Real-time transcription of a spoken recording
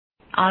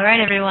All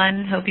right,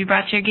 everyone. Hope you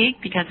brought your geek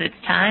because it's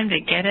time to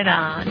get it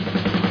on.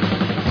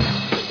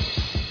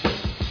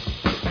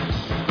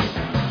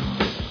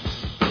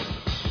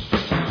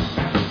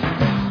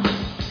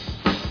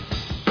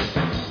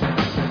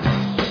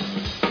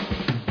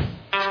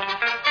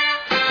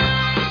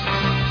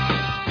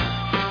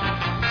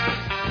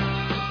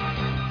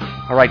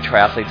 All right,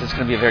 triathletes, it's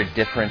going to be a very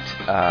different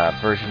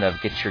version of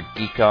Get Your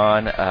Geek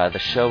On. The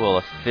show will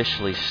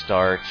officially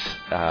start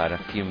in a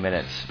few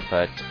minutes,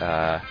 but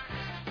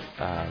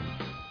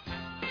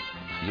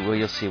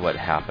you'll see what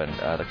happened.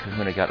 The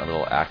Kahuna got in a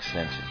little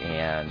accident,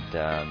 and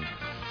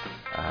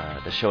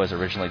the show was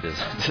originally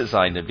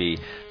designed to be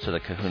sort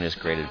of the Kahuna's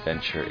Great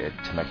Adventure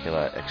at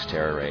Temecula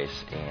Xterra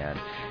race, and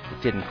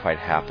it didn't quite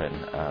happen.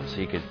 So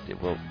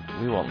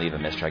we won't leave a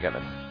mystery. I got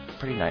in a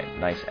pretty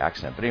nice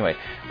accident. But anyway,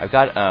 I've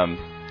got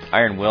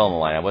Iron Will on the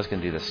line. I was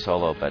going to do this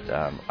solo, but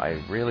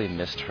I really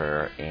missed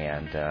her,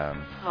 and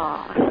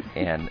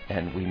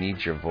we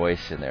need your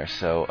voice in there.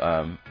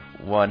 So,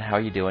 one, how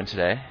are you doing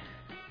today?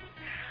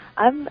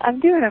 I'm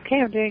doing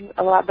okay. I'm doing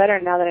a lot better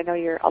now that I know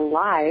you're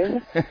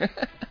alive.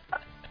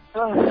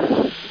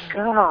 Oh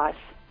gosh.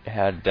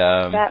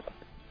 It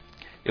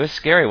was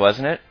scary,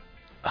 wasn't it?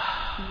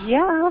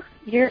 Yeah.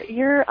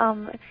 You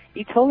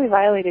totally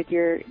violated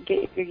your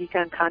Geek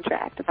On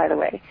contract, by the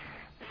way.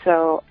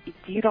 So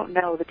you don't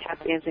know the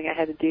tap dancing I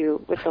had to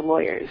do with the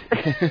lawyers.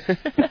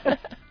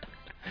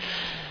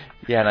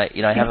 Yeah,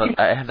 and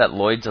I have that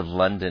Lloyd's of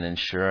London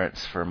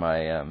insurance for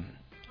my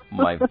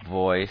my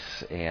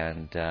voice,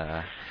 and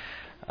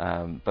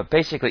but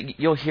basically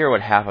you'll hear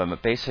what happened.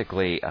 But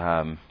basically,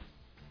 I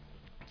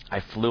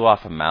flew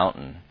off a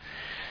mountain,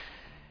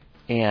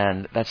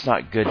 and that's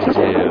not good to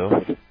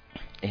do.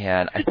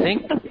 And I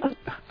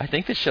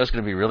think this show's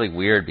going to be really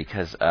weird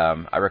because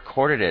I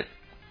recorded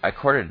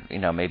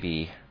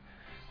maybe,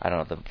 I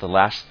don't know, the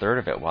last third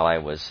of it while I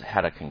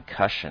had a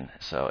concussion.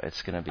 So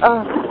it's going to be,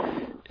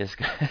 it's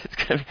going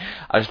to be,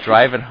 I was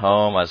driving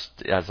home. I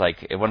was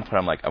like, at one point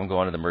I'm like, I'm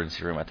going to the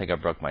emergency room. I think I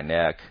broke my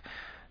neck.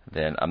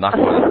 Then I'm not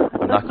going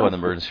to the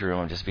emergency room.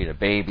 I'm just being a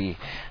baby.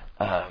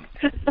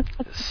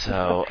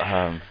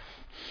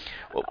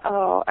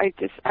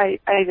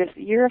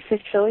 You're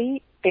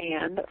officially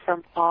banned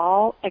from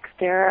all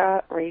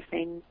Xterra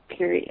racing,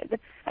 period.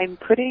 I'm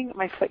putting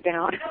my foot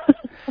down.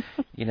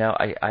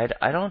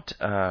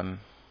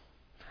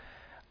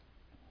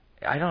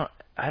 I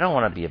don't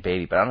want to be a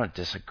baby, but I don't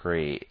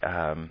disagree.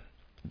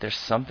 There's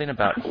something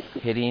about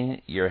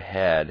hitting your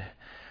head.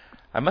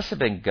 I must have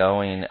been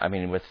going,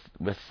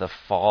 with the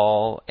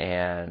fall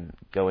and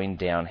going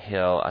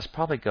downhill, I was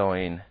probably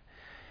going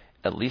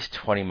at least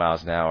 20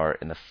 miles an hour,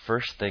 and the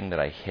first thing that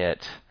I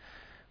hit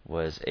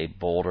was a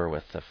boulder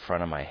with the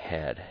front of my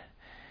head.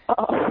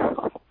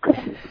 Oh.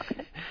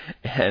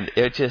 And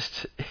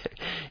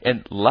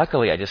and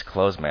luckily I just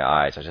closed my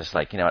eyes. I was just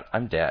like, you know what,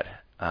 I'm dead.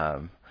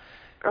 And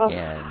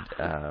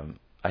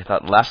I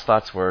thought, last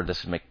thoughts were,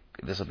 this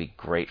will be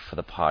great for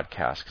the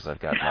podcast because I've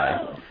got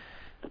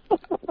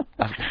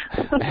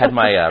I had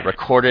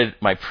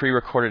my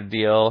pre-recorded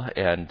deal,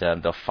 and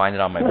they'll find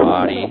it on my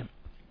body.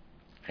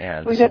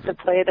 And we have to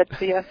play it at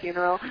the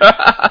funeral.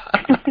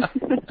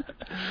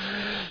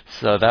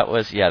 So that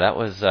was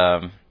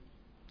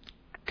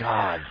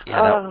God,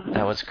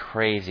 that was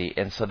crazy.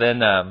 And so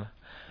then,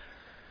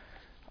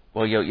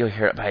 you'll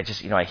hear it, but I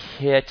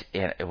hit,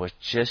 and it was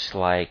just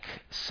like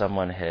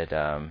someone had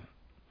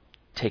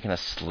taken a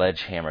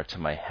sledgehammer to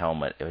my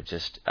helmet. It was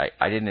just,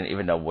 I didn't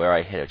even know where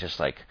I hit. It was just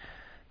like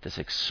this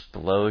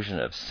explosion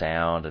of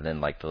sound, and then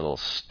like the little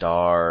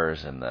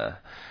stars and the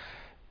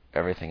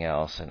everything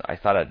else. And I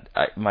thought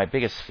my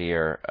biggest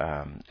fear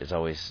is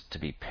always to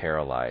be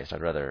paralyzed.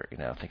 I'd rather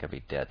think I'd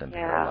be dead than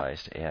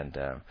paralyzed. And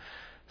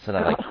so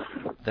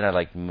then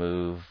I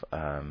move,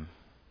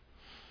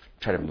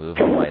 try to move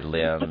all my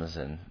limbs,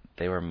 and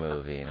they were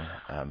moving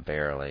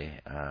barely.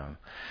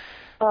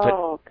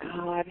 God,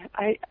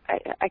 I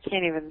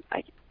can't even.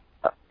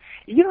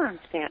 You don't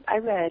understand. I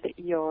read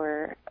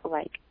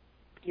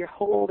your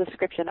whole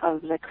description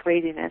of the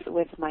craziness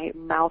with my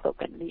mouth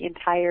open the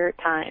entire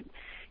time,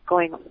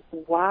 going,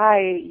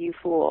 "Why, you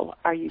fool,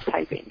 are you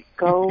typing?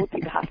 Go to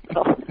the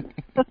hospital."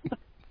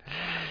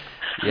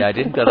 Yeah, I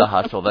didn't go to the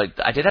hospital.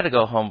 I did have to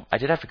go home. I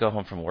did have to go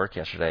home from work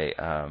yesterday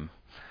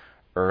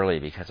early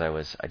because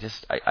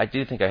I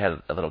do think I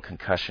had a little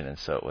concussion, and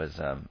so it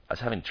was I was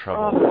having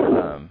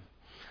trouble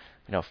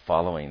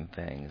following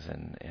things,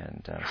 and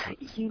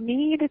you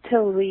need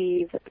to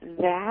leave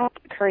that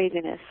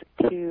craziness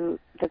to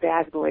the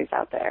bad boys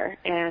out there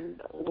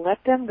and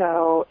let them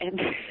go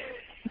and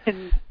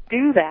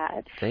do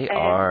that. They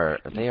are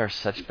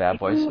such bad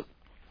boys.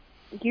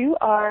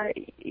 You're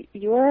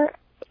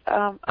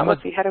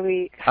let's see, how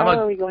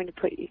are we going to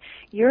put you?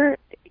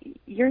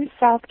 You're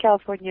South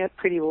California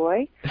pretty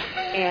boy,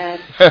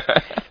 and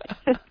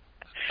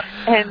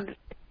and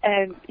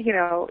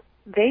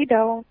they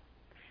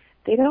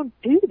don't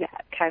do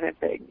that kind of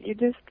thing. You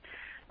just,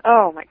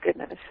 oh my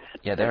goodness.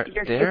 Yeah,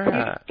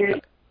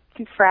 you're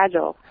too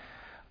fragile.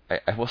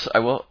 I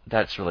will.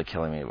 That's really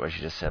killing me what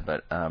you just said,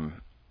 but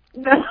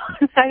No,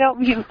 I don't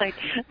mean like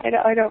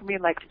I don't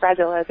mean like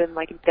fragile as in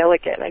like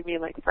delicate. I mean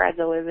like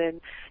fragile as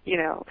in, you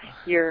know,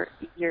 your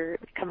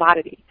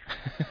commodity.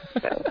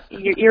 So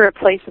you're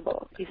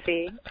irreplaceable. You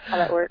see how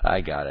that works? I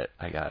got it.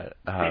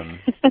 I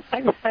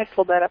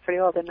pulled that up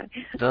pretty well, didn't I?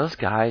 Those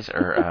guys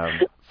are.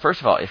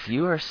 First of all, if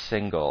you are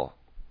single,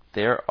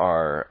 there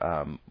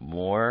are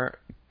more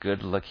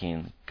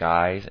good-looking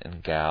guys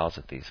and gals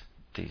at these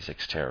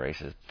Xterra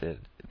races that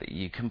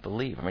you can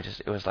believe. I mean,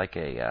 it was like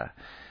a.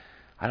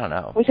 I don't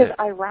know. Which is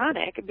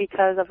ironic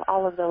because of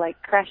all of the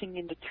like crashing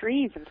into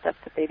trees and stuff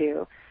that they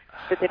do,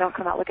 that they don't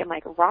come out looking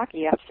like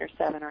Rocky after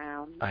 7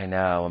 rounds. I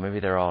know. Well, maybe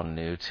they're all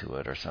new to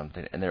it or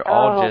something, and they're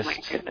all just. Oh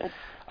my goodness.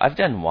 I've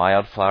done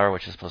Wildflower,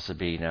 which is supposed to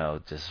be, you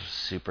know, this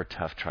super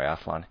tough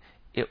triathlon.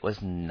 It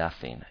was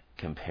nothing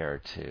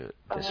compared to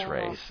this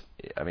race.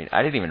 I mean,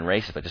 I didn't even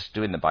race it, but just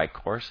doing the bike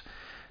course.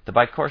 The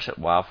bike course at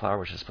Wildflower,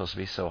 which is supposed to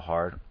be so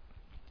hard,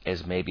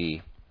 is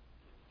maybe.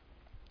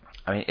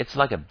 I mean, it's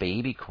like a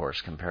baby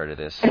course compared to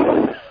this.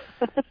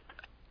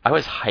 I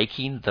was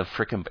hiking the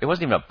frickin'. It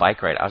wasn't even a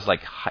bike ride.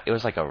 It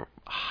was like a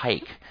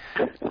hike.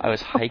 I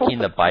was hiking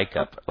the bike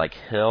up like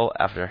hill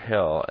after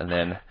hill, and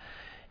then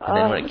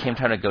when it came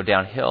time to go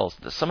down hills,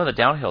 some of the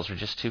downhills were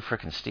just too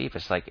frickin' steep.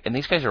 It's like, and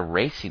these guys are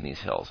racing these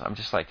hills. I'm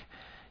just like,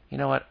 you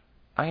know what?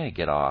 I'm gonna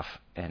get off,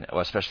 and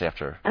especially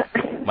after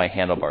my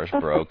handlebars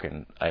broke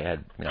and I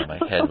had, you know, my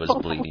head was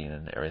bleeding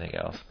and everything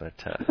else. But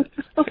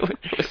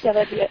yeah,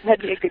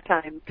 that'd be a good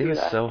time. It was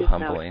so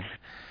humbling.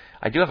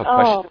 I do have a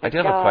question. I do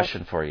have a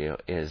question for you.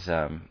 Is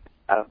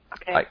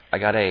okay. I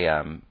got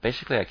a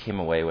basically I came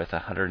away with a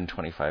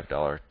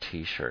 $125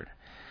 T-shirt,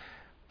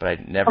 but I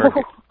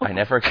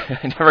never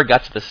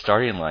got to the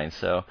starting line.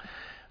 So,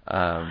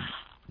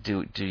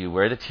 do you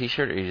wear the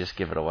T-shirt or you just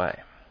give it away?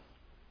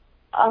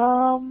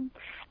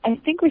 I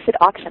think we should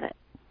auction it.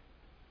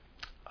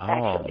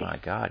 Oh actually. My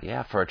God!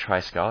 Yeah, for a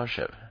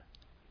tri-scholarship.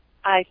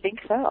 I think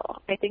so.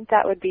 I think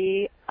that would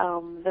be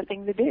the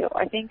thing to do.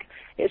 I think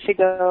it should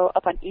go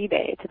up on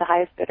eBay to the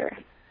highest bidder.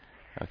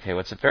 Okay,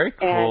 well, it's a very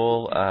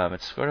cool.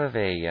 It's sort of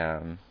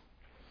a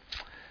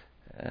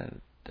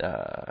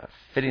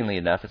fittingly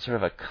enough, it's sort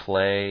of a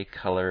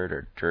clay-colored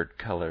or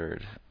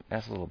dirt-colored.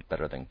 That's a little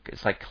better than.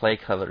 It's like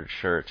clay-colored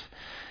shirt,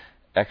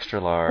 extra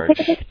large.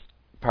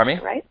 Pardon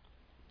me? Right.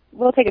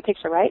 We'll take a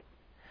picture, right?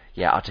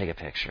 Yeah, I'll take a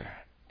picture,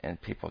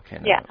 and people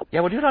can. Yeah.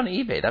 Yeah, we'll do it on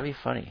eBay. That'd be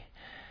funny.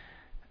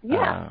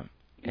 Yeah.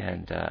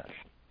 And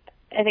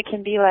it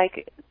can be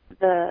like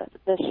the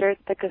shirt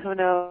that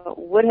Kahuna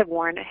would have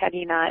worn had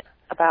he not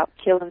about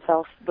killed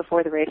himself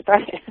before the race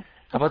started.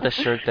 How about the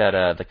shirt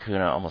that the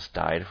Kahuna almost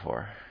died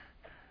for?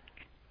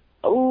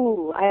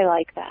 Oh, I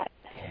like that.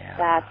 Yeah.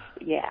 That's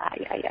yeah.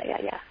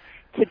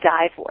 To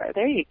die for.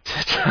 There you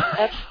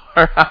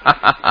go.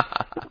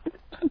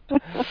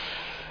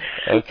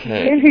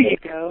 Okay. There you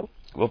go.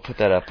 We'll put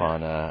that up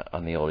on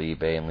the old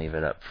eBay and leave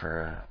it up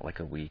for like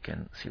a week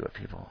and see what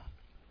people.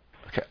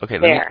 Okay.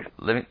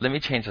 Let me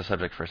change the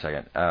subject for a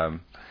second.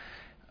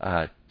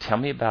 Tell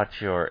me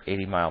about your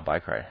 80-mile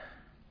bike ride.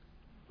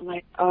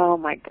 Oh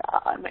my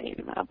God, my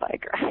 80-mile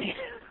bike ride.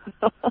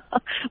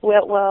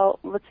 well,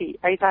 let's see.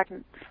 Are you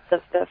talking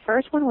the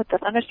first one with the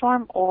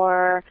thunderstorm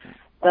or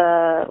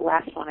the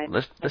last one?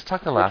 Let's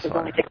talk the last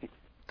one.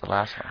 The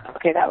last one.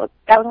 Okay, that was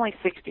only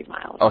 60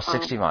 miles. Oh,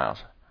 60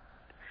 miles.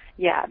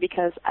 Yeah,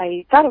 because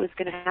I thought it was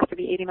going to have to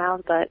be 80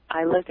 miles, but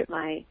I looked at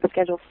my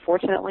schedule,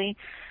 fortunately,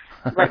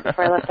 right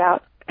before I left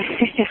out.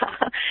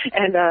 Yeah,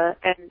 and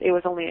it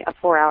was only a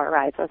 4-hour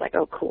ride, so I was like,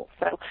 oh, cool.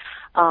 So,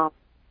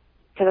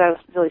 because I was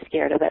really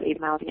scared of that 80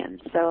 miles again.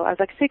 So I was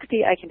like,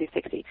 60, I can do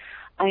 60.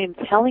 I am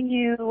telling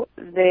you,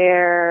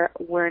 there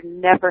were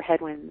never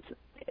headwinds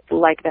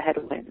like the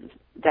headwinds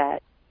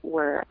that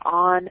were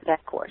on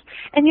that course.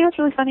 And you know what's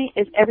really funny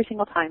is every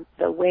single time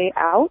the way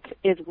out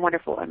is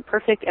wonderful and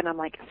perfect, and I'm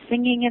like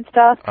singing and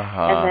stuff.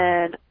 And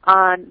then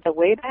on the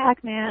way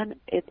back, man,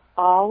 it's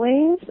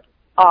always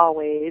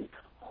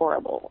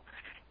horrible.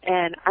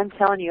 And I'm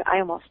telling you, I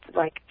almost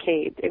like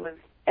caved. It was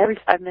every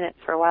 5 minutes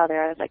for a while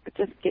there. I was like,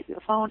 just get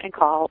the phone and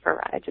call for a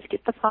ride. Just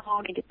get the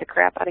phone and get the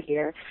crap out of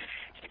here.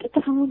 Just get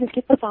the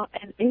phone.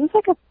 And it was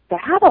like a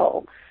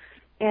battle.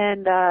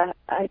 And I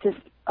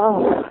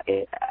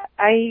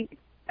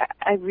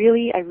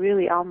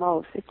really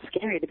almost, it's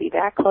scary to be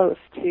that close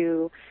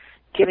to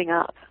giving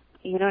up.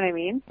 You know what I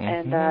mean?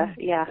 Mm-hmm. And,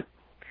 yeah.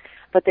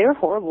 But they were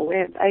horrible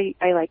winds. I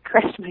like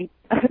crashed my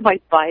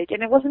bike,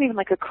 and it wasn't even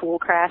like a cool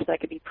crash that I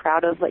could be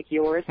proud of like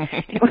yours.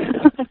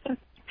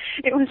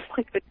 It was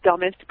like the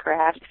dumbest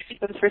crash.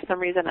 It was for some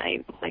reason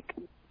I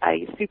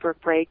super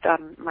braked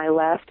on my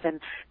left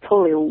and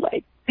totally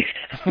like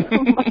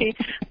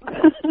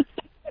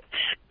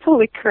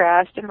totally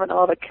crashed in front of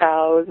all the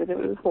cows, and it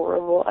was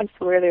horrible. I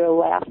swear they were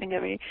laughing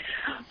at me.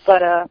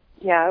 But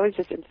yeah, it was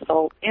just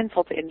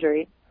insult to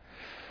injury.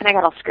 And I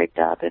got all scraped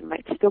up and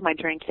spilled my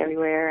drink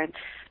everywhere, and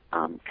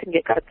couldn't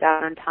get cut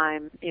down in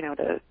time,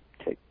 to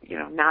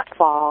not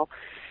fall.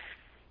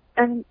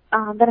 And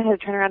then I had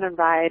to turn around and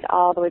ride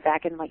all the way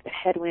back in like the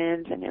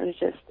headwinds, and it was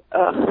just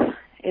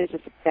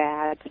a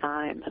bad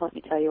time. Let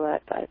me tell you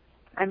what. But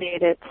I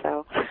made it,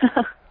 so.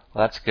 Well,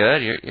 that's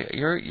good.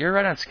 You're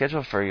right on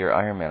schedule for your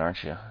Ironman,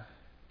 aren't you?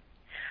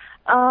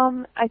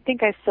 I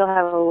think I still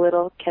have a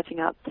little catching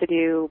up to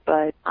do,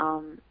 but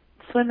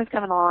swim is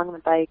coming along, the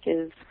bike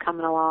is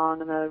coming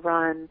along, and the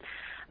run.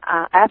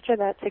 After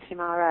that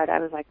 60-mile ride, I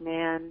was like,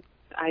 man,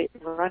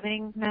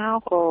 running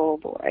now? Oh,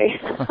 boy.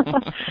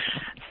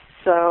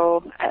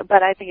 So,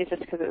 but I think it's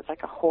just because it was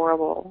like a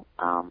horrible,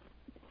 I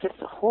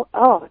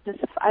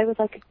was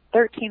like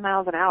 13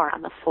 miles an hour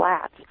on the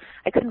flats.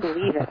 I couldn't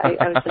believe it.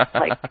 I was just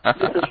like,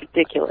 this is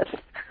ridiculous.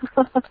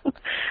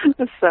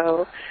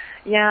 So,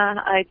 yeah,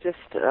 I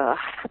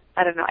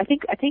don't know. I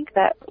think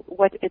that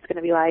what it's going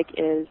to be like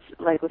is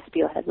like with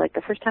Steelhead. Like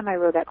the first time I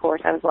rode that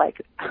course, I was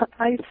like,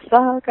 I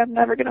suck. I'm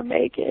never going to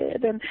make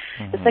it. And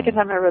the second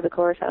time I rode the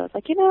course, I was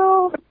like,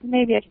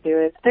 maybe I can do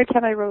it. The third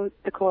time I rode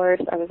the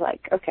course, I was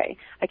like, okay,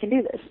 I can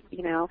do this.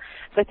 So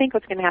I think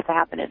what's going to have to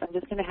happen is I'm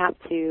just going to have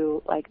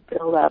to like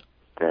build up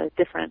the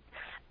different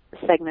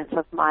segments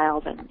of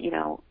miles, and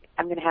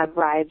I'm going to have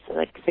rides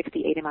like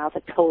 60, 80 miles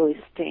that totally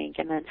stink.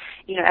 And then,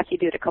 after you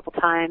do it a couple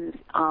times,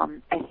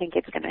 I think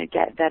it's going to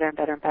get better and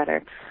better and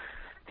better.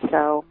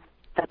 So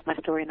that's my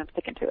story, and I'm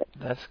sticking to it.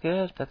 That's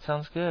good. That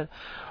sounds good.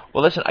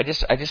 Well, listen, I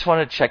just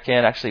wanted to check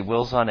in. Actually,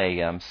 Will's on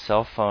a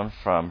cell phone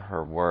from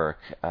her work,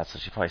 so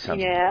she probably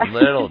sounds a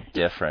little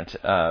different.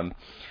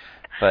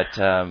 But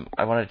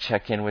I wanted to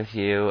check in with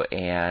you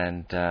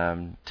and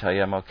tell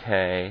you I'm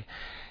okay.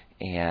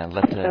 And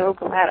I'm so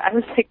glad. I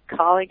was like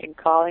calling and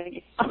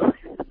calling.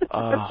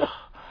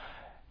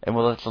 And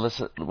we'll let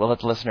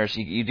the listeners.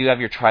 You do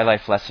have your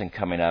Tri-Life lesson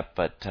coming up,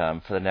 but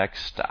for the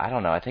next, I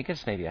don't know, I think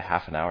it's maybe a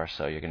half an hour or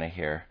so, you're going to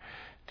hear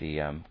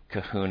the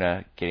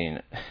Kahuna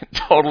getting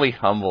totally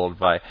humbled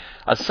by.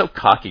 I was so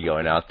cocky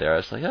going out there. I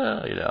was like,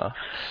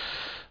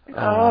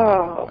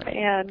 Oh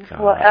man. God.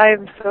 Well,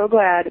 I'm so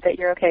glad that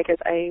you're okay because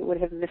I would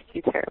have missed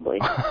you terribly.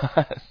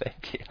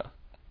 Thank you.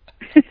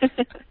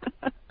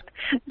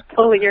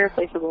 Totally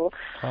irreplaceable.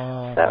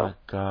 Oh my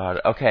God.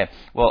 Okay.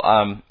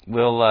 Well,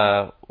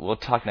 we'll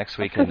talk next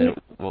week, and then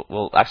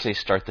we'll actually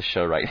start the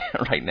show right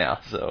now.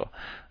 So.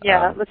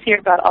 Yeah. Let's hear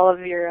about all of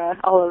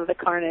the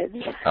carnage.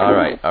 All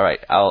right.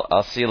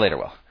 I'll see you later,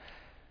 Will.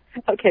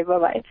 Okay.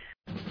 Bye-bye.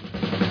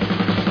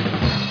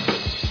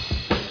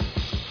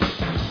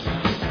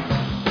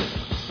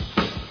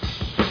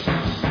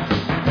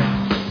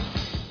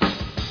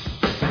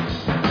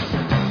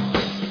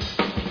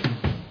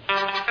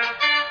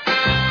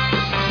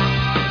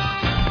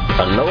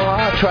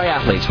 Aloha,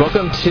 triathletes.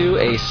 Welcome to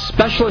a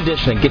special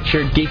edition of Get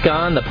Your Geek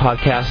On, the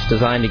podcast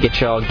designed to get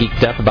you all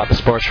geeked up about the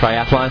sports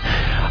triathlon.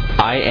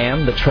 I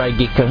am the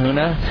Tri-Geek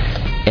Kahuna,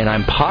 and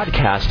I'm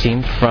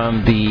podcasting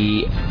from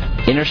the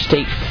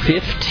Interstate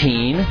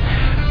 15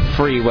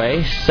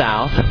 freeway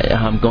south,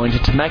 going to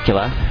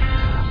Temecula.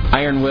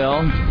 Iron Will,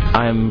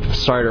 I'm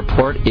sorry to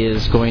report,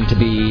 is going to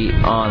be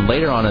on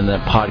later on in the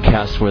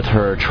podcast with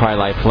her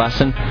Tri-Life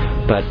lesson,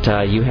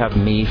 but you have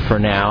me for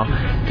now.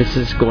 This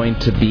is going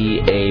to be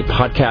a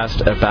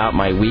podcast about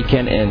my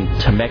weekend in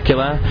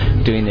Temecula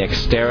doing the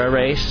Xterra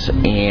race,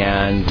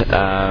 and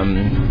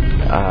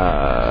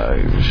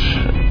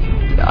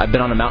I've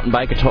been on a mountain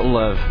bike a total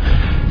of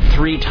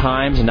 3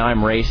 times, and now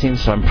I'm racing,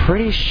 so I'm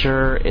pretty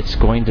sure it's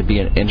going to be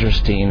an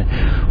interesting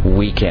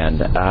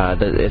weekend.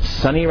 It's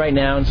sunny right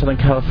now in Southern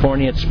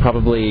California. It's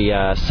probably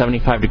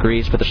 75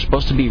 degrees, but there's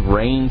supposed to be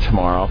rain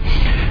tomorrow,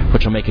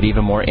 which will make it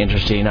even more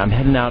interesting. I'm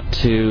heading out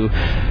to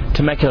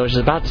Temecula, which is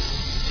about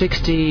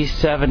 60,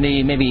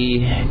 70,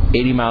 maybe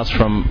 80 miles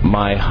from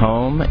my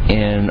home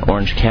in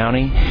Orange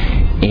County,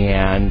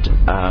 and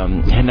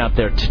heading out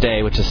there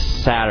today, which is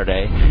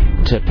Saturday,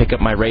 to pick up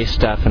my race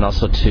stuff and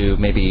also to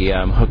maybe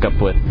hook up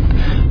with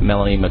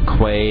Melanie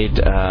McQuaid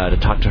to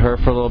talk to her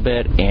for a little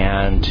bit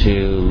and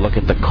to look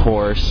at the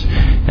course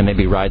and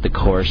maybe ride the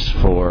course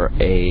for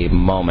a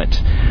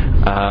moment.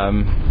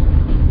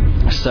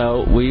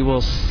 So we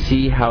will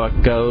see how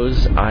it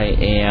goes. I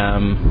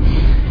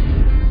am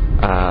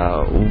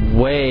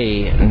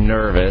way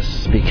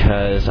nervous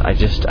because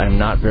I'm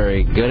not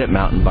very good at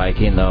mountain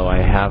biking, though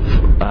I have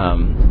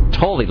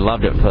totally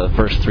loved it for the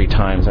first 3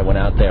 times I went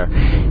out there,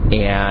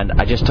 and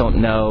I just don't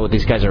know.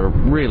 These guys are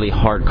really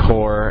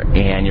hardcore,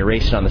 and you're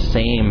racing on the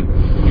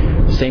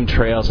same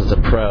trails as the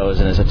pros,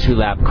 and it's a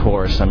 2-lap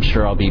course. I'm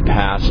sure I'll be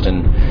passed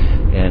and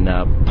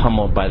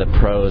pummeled by the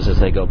pros as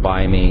they go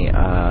by me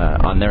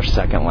on their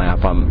second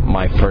lap, on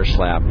my first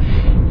lap.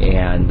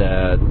 And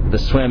the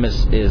swim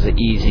is an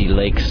easy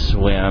lake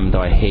swim,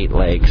 though I hate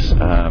lakes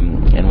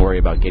and worry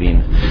about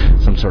getting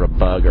some sort of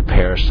bug or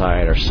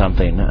parasite or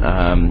something.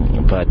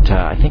 But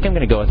I think I'm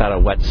going to go without a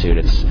wetsuit.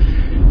 It's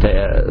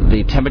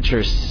the temperature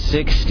is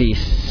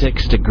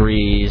 66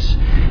 degrees.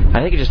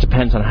 I think it just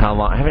depends on how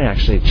long. I haven't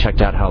actually checked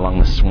out how long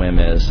the swim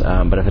is,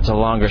 but if it's a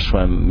longer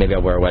swim, maybe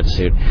I'll wear a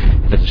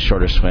wetsuit. If it's a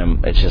shorter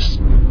swim, it's just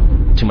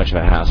too much of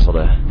a hassle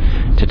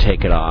to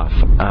take it off.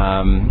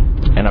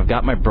 And I've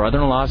got my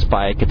brother-in-law's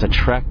bike. It's a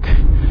Trek.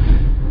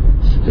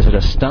 Is it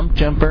a stump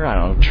jumper? I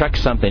don't know. Trek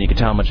something. You can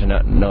tell how much I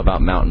know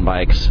about mountain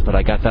bikes. But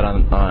I got that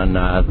on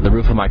the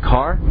roof of my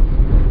car.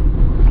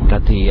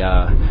 Got the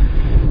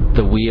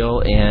the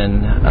wheel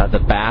in the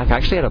back. I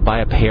actually had to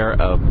buy a pair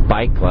of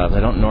bike gloves. I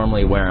don't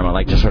normally wear them. I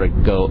like to sort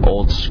of go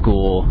old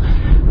school,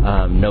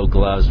 no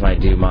gloves when I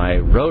do my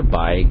road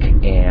bike,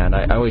 and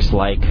I always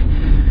like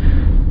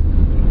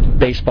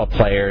baseball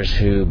players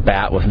who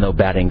bat with no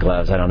batting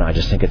gloves. I don't know. I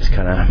just think it's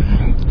kind of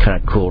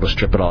cool to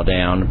strip it all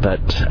down.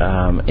 But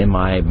in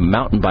my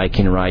mountain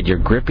biking ride, you're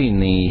gripping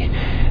the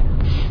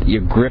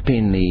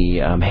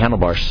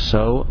handlebar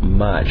so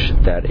much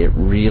that it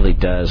really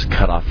does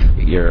cut off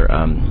your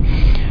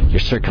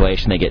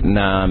circulation. They get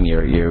numb.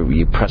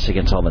 You press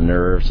against all the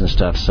nerves and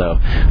stuff. So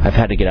I've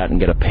had to get out and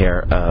get a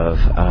pair of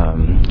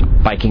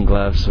biking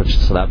gloves, so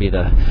that'll be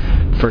the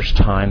first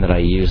time that I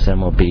use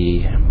them. Will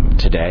be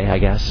today, I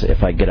guess,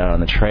 if I get out on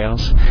the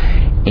trails.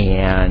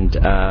 And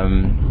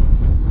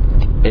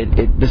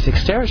this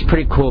Xterra is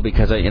pretty cool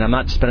because I'm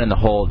not spending the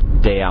whole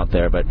day out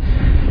there, but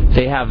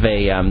they have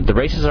the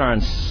races are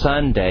on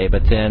Sunday,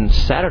 but then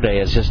Saturday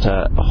is just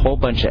a whole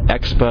bunch of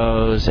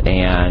expos,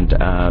 and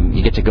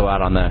you get to go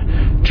out on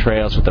the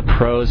trails with the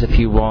pros if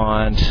you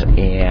want,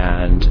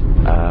 and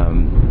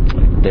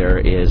there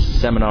is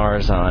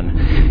seminars on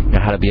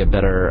how to be a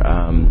better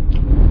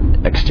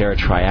Xterra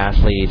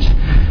triathlete.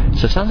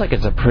 So it sounds like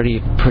it's a pretty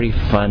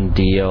fun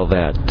deal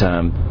that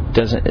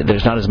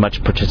there's not as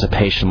much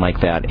participation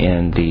like that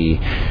in the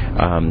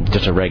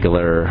just a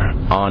regular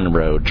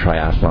on-road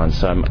triathlon.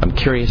 So I'm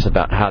curious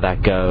about how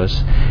that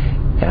goes,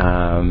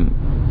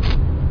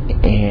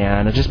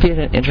 and it'll just be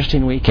an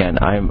interesting weekend.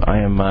 I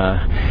am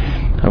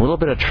a little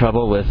bit of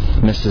trouble with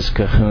Mrs.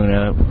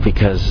 Kahuna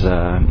because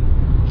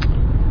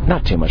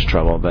not too much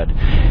trouble, but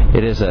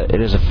it is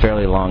a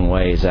fairly long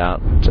ways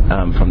out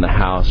from the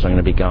house. I'm going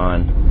to be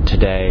gone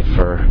today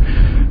for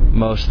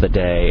most of the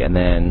day, and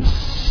then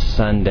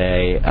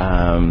Sunday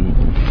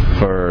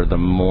for the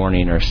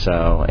morning or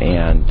so.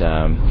 And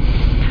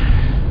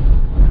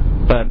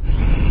but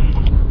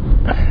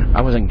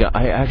I wasn't.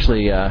 I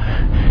actually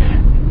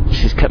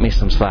she's cut me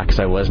some slack because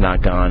I was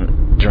not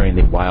gone during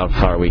the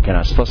wildflower weekend.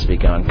 I was supposed to be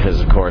gone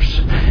because, of course,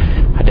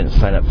 I didn't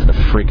sign up for the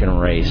freaking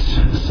race.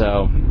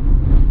 So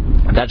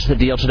that's the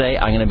deal today.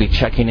 I'm going to be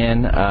checking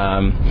in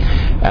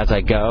as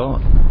I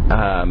go,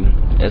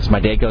 as my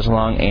day goes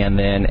along, and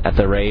then at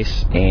the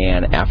race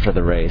and after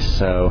the race.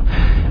 So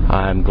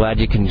I'm glad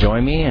you can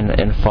join me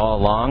and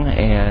follow along,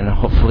 and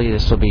hopefully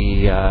this will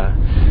be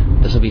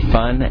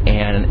fun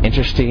and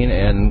interesting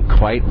and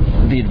quite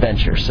the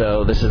adventure.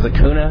 So this is the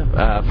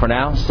Kahuna for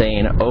now,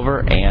 saying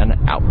over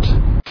and out.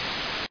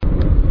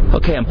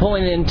 Okay, I'm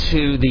pulling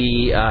into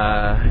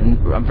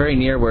I'm very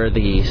near where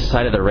the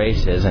site of the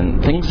race is,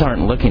 and things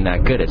aren't looking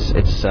that good.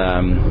 It's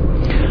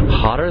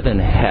hotter than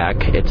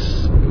heck.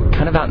 It's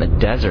kind of out in the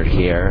desert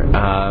here,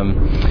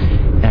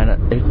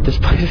 and this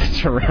place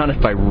is surrounded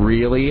by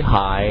really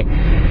high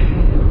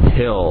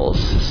hills,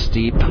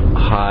 steep,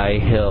 high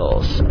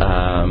hills.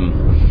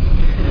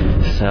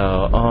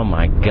 So, oh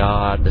my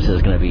God, this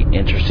is going to be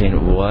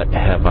interesting. What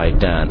have I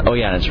done? Oh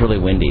yeah, and it's really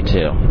windy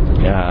too.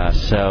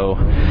 So,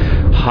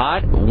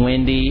 hot,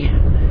 windy,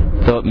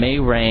 though it may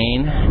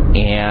rain,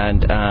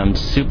 and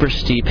super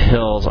steep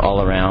hills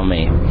all around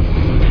me.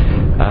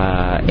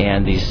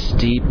 And these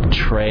steep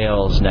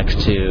trails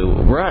next to,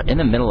 we're out in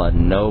the middle of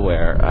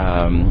nowhere.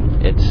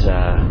 It's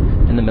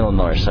in the middle of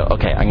nowhere. So,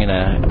 okay, I'm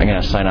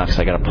gonna sign off because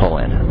I gotta pull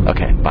in.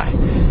 Okay, bye.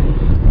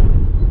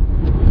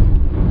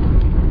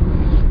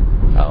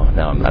 Oh,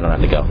 no, I don't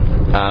have to go.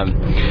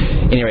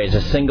 Anyway, it's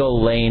a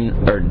single lane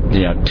or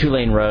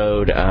 2-lane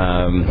road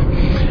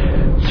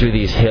through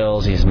these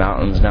hills, these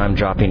mountains. Now I'm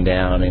dropping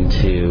down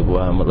into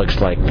what looks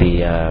like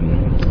the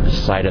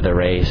site of the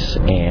race,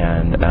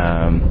 and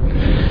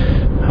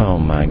oh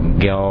my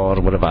God,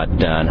 what have I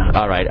done?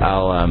 All right,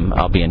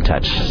 I'll be in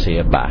touch. See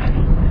you.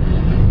 Bye.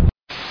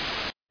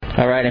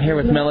 All right, I'm here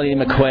with Melody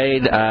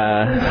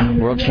McQuaid,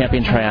 world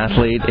champion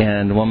triathlete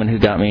and the woman who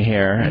got me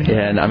here.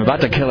 And I'm about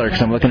to kill her because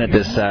I'm looking at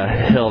this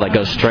hill that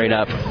goes straight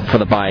up for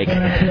the bike.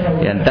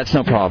 And that's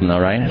no problem, though,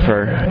 right,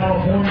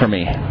 for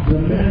me?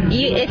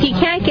 If you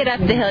can't get up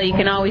the hill, you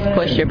can always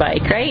push your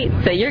bike, right?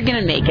 So you're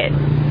going to make it.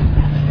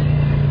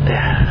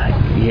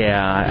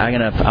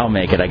 Yeah, I'll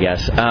make it, I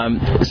guess.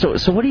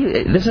 So what do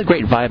you? This is a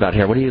great vibe out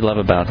here. What do you love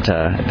about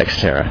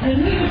Xterra?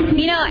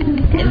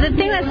 The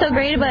thing that's so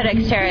great about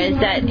Xterra is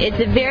that it's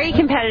a very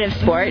competitive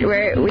sport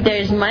where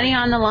there's money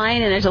on the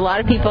line, and there's a lot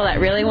of people that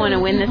really want to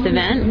win this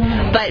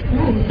event.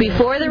 But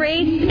before the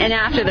race and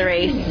after the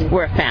race,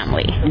 we're a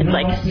family. It's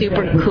like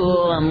super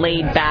cool and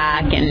laid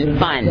back and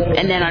fun.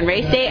 And then on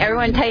race day,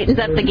 everyone tightens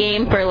up the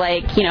game for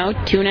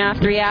 2.5,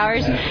 3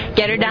 hours,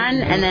 get her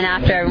done, and then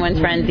after everyone's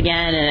friends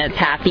again, and it's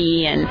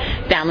happy and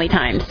family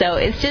time. So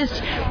it's just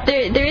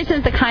there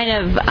isn't the kind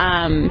of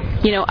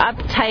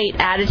uptight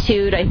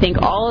attitude. I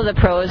think all of the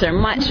pros are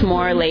much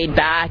more laid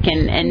back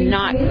and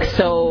not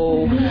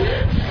so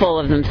full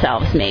of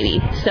themselves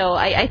maybe. So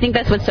I think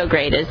that's what's so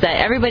great is that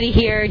everybody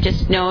here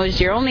just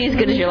knows you're only as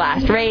good as your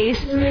last race.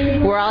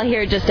 We're all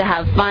here just to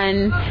have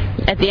fun.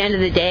 At the end of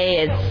the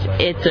day,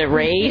 it's a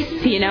race,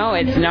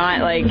 it's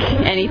not like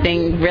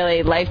anything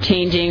really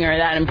life-changing or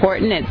that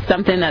important. It's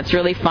something that's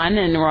really fun,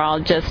 and we're all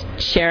just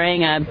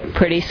sharing a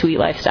pretty sweet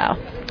lifestyle.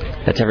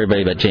 That's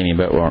everybody but Jamie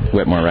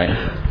Whitmore,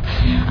 right?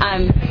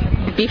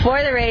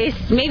 Before the race,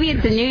 maybe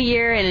it's a new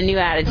year and a new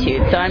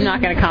attitude, so I'm not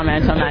going to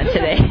comment on that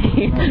today.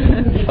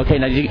 Okay,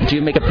 now do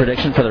you make a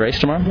prediction for the race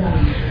tomorrow?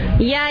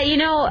 Yeah,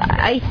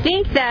 I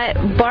think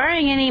that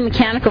barring any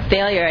mechanical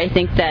failure, I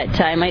think that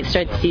I might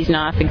start the season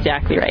off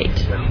exactly right.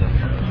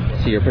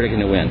 So you're predicting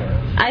to win?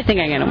 I think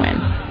I'm going to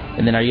win.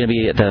 And then are you going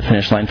to be at the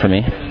finish line for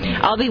me?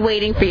 I'll be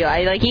waiting for you.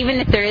 Even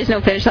if there is no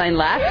finish line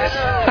left,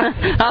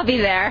 I'll be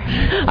there.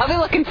 I'll be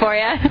looking for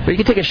you. But you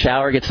can take a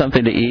shower, get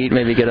something to eat,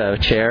 maybe get a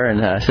chair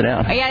and sit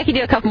down. Yeah, I could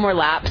do a couple more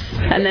laps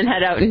and then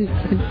head out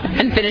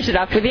and finish it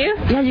up with you.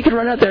 Yeah, you can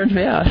run out there and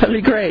that'd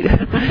be great.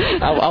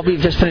 I'll be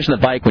just finishing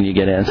the bike when you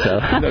get in, so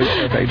that'd be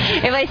perfect.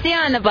 If I stay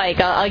on the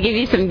bike, I'll give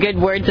you some good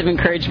words of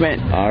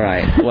encouragement. All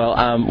right.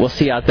 Well, we'll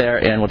see you out there,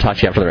 and we'll talk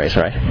to you after the race,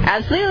 all right?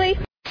 Absolutely.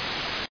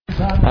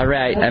 All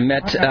right, I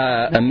met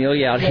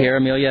Amelia out here.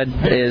 Amelia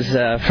is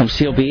from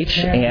Seal Beach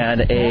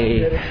and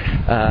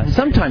a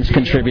sometimes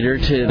contributor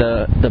to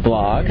the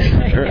blog,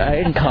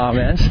 right, and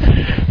comments.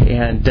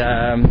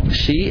 And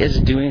she is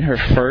doing her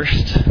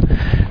first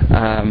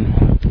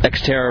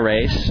Xterra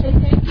race,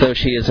 though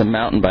she is a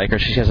mountain biker.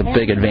 She has a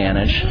big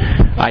advantage,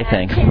 I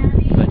think.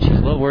 But she's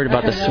a little worried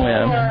about the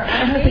swim.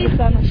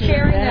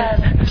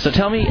 So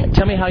tell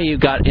me how you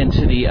got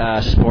into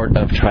the sport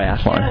of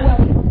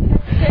triathlon.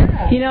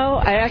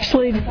 I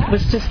actually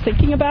was just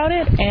thinking about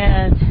it,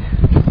 and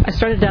I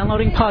started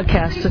downloading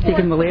podcasts, if you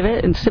can believe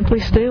it, and Simply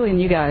Stu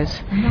and you guys,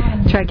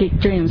 Track Geek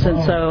Dreams,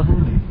 and so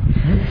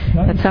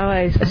that's how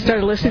I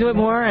started listening to it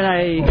more, and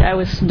I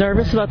was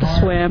nervous about the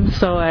swim,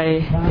 so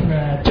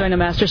I joined a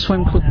master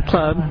swim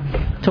club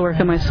to work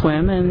on my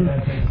swim, and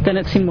then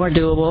it seemed more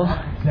doable.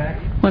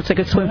 Once I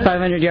could swim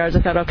 500 yards,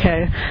 I thought,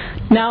 okay,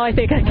 now I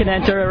think I can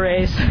enter a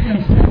race.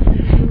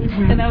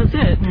 And that was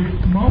it.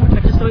 I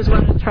just always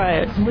wanted to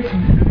try it.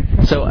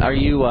 So are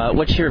you,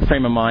 what's your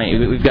frame of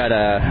mind? We've got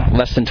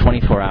less than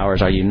 24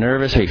 hours. Are you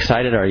nervous? Are you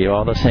excited? Are you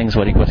all those things?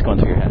 What's going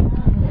through your head?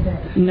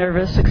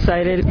 Nervous,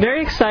 excited,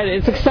 very excited.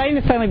 It's exciting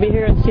to finally be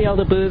here and see all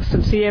the booths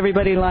and see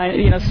everybody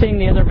seeing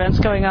the other events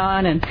going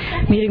on and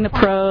meeting the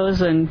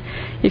pros, and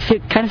you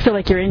kind of feel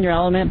like you're in your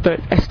element, but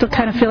I still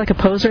kind of feel like a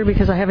poser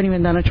because I haven't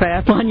even done a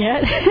triathlon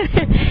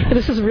yet.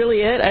 This is really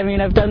it.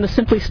 I've done the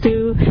Simply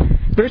Stu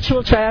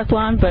virtual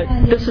triathlon, but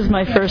this is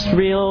my first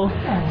real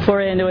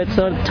foray into it,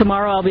 so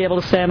tomorrow I'll be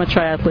able to say I'm a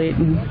triathlete,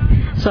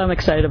 and so I'm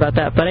excited about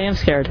that, but I am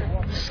scared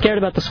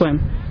about the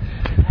swim.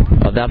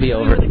 Well, that'll be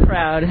over. The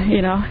crowd,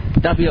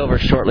 That'll be over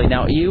shortly.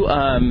 Now, you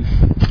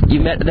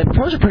met, the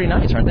pros are pretty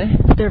nice, aren't they?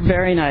 They're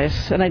very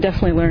nice, and I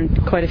definitely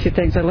learned quite a few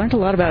things. I learned a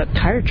lot about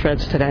tire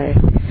treads today,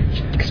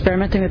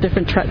 experimenting with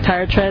different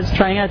tire treads,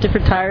 trying out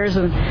different tires,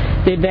 and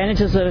the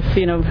advantages of,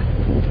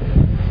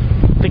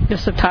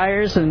 thickness of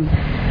tires and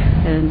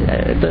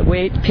the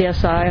weight,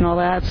 PSI, and all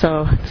that.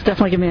 So it's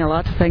definitely given me a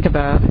lot to think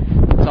about.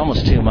 It's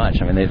almost too much.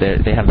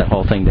 They have that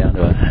whole thing down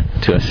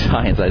to a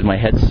science. My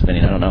head's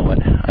spinning. I don't know what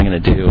I'm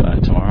going to do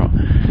tomorrow.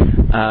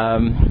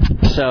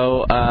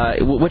 So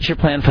what's your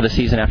plan for the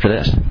season after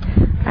this?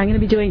 I'm going to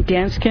be doing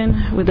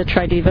Danskin with the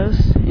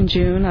Tri-Divas in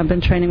June. I've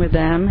been training with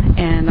them,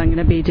 and I'm going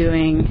to be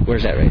doing...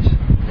 Where's that race?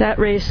 That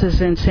race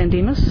is in San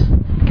Dimas,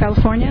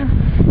 California,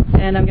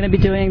 and I'm going to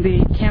be doing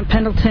the Camp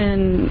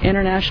Pendleton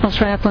International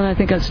Triathlon. I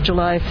think that's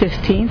July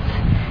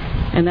 15th.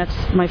 And that's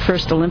my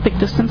first Olympic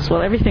distance.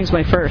 Well, everything's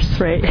my first,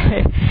 right?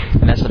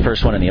 And that's the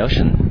first one in the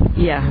ocean?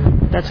 Yeah,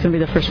 that's going to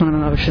be the first one in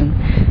the ocean.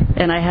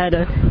 And I had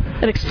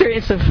an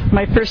experience of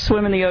my first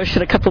swim in the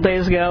ocean a couple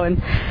days ago,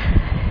 and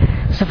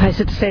suffice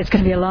it to say it's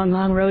going to be a long,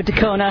 long road to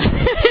Kona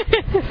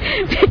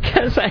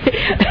because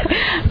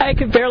I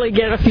could barely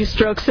get a few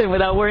strokes in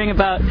without worrying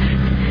about...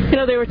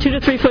 they were 2 to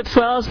 3 foot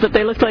swells, but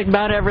they looked like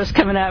Mount Everest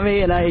coming at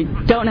me, and I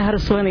don't know how to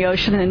swim in the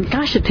ocean, and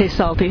gosh, it tastes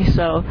salty,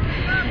 so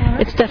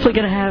it's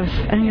definitely I'm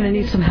going to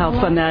need some help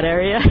on that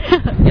area.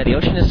 Yeah, the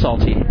ocean is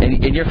salty,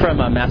 and you're from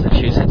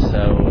Massachusetts,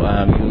 so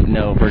you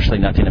know virtually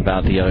nothing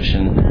about the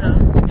ocean.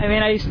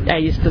 I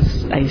used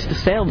to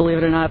sail, believe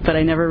it or not, but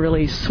I never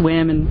really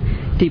swim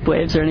in deep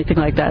waves or anything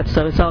like that,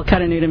 so it's all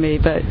kind of new to me,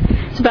 but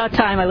it's about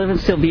time. I live in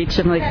Seal Beach,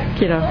 and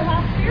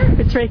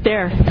it's right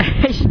there.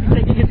 I should be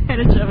taking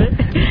advantage of it.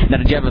 Now,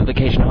 did you have a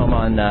vacation home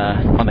on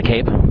the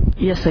Cape?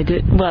 Yes, I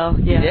did. Well,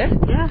 yeah. You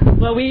did? Yeah.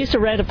 Well, we used to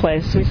rent a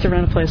place.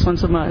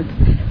 Once a month,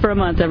 for a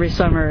month every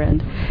summer,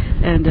 and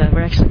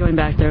we're actually going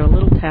back there. A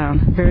little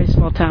town, very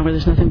small town where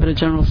there's nothing but a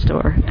general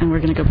store, and we're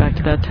going to go back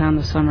to that town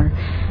this summer,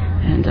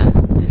 and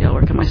maybe I'll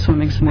work on my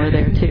swimming some more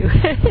there too.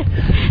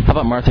 How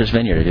about Martha's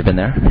Vineyard? Have you been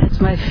there? It's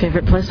my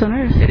favorite place on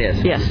earth. It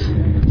is? Yes.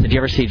 Did you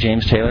ever see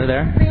James Taylor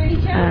there?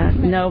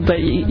 No, but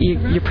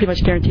you're pretty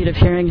much guaranteed of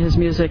hearing his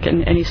music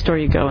in any store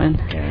you go in.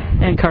 Yeah.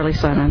 And Carly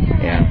Simon.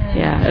 Yeah.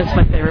 Yeah, it's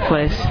my favorite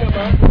place.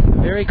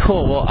 Very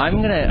cool. Well,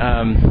 I'm going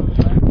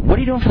to... what are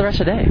you doing for the rest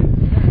of the day?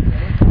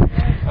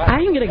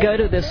 I'm going to go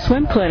to this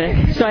swim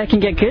clinic so I can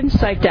get good and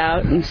psyched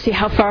out and see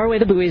how far away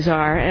the buoys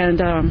are.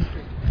 And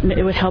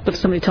it would help if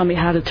somebody told me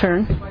how to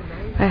turn.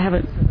 I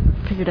haven't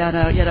figured that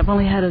out yet. I've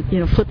only had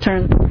a flip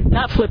turn,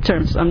 not flip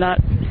turns. I'm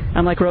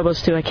like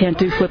Robos too. I can't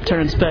do flip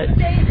turns, but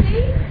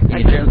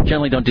you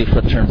generally don't do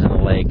flip turns in the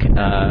lake.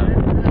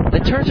 The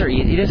turns are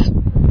easy.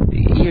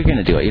 You're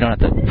gonna do it. You don't have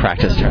to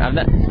practice turn. I'm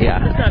not. Yeah.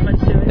 Not much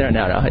to it.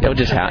 No. It'll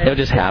just happen.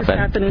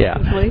 Yeah.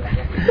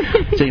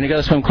 So you're gonna go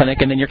to the swim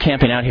clinic, and then you're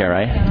camping out here,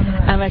 right?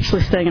 I'm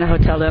actually staying in a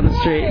hotel down the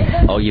street.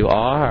 Oh, you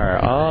are.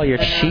 Oh, you're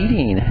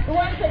cheating.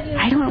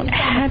 I don't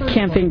have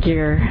camping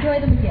gear.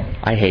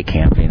 I hate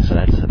camping, so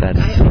that's. I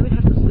would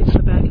have to sleep in the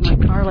back of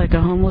my car like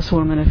a homeless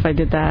woman if I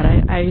did that.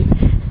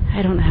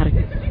 I don't know how to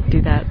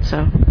do that,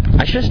 so.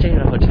 I should have stayed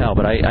at a hotel,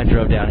 but I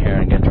drove down here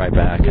and again drive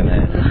back, and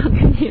then.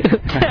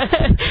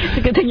 It's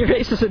a good thing your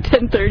race is at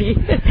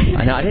 10:30.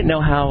 I know. I didn't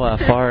know how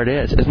far it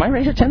is. Is my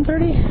race at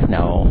 10:30?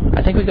 No.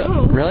 I think we go.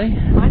 Oh, really?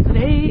 Mine's at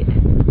 8.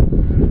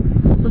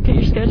 Look at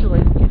your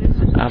scheduling.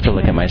 I'll have to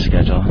look at my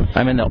schedule.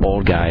 I'm in the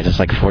old guys. It's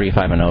like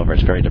 45 and over.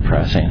 It's very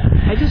depressing.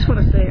 I just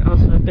want to say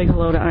also a big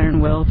hello to Iron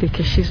Will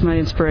because she's my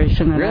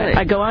inspiration. And really?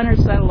 I go on her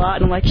site a lot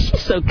and I'm like,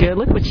 she's so good.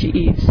 Look what she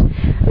eats.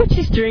 What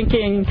she's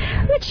drinking.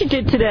 What she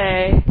did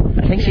today.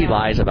 I think she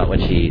lies about what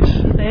she eats.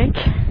 You think?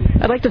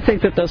 I'd like to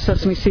think that those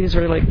sesame seeds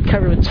were like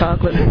covered with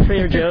chocolate from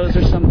Trader Joe's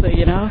or something,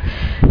 you know?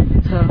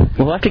 So.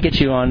 We'll have to get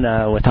you on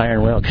with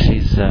Iron Will because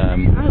she's... I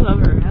love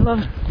her.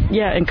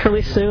 And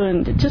Curly Sue,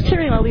 and just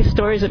hearing all these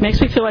stories, it makes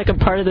me feel like I'm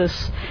part of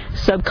this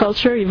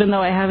subculture, even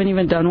though I haven't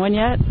even done one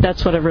yet.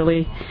 That's what I've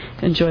really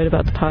enjoyed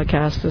about the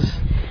podcast is,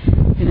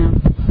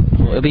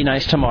 Well, it'll be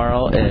nice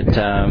tomorrow at,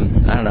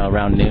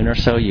 around noon or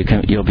so.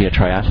 You'll be a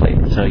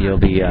triathlete, so you'll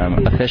be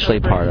officially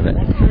part of it.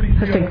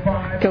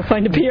 Go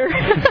find a beer.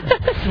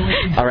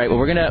 All right, well,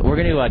 we're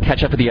gonna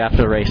catch up with you after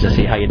the race to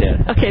see how you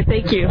did. Okay,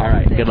 thank you. All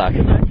right, good luck.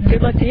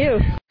 Good luck to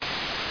you.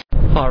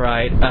 All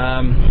right.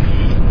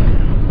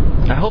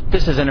 I hope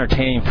this is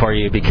entertaining for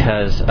you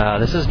because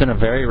this has been a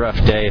very rough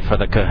day for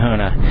the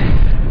Kahuna.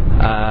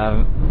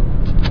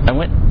 I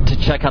went to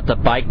check out the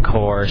bike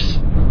course.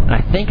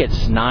 I think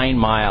it's 9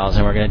 miles,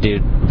 and we're going to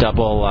do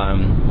double.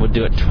 We'll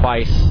do it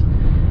twice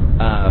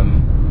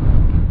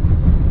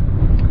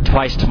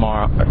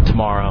tomorrow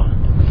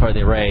for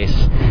the race.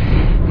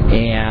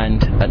 And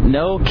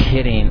no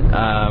kidding,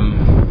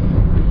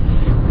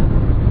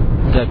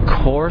 the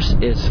course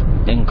is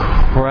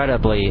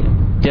incredibly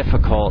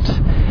difficult.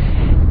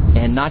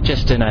 And not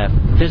just in a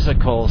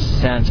physical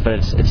sense, but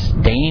it's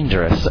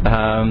dangerous.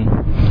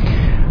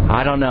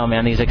 I don't know,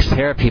 man. These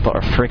Xterra people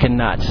are freaking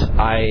nuts.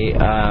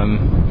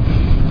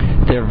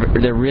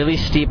 They're really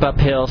steep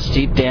uphills,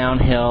 steep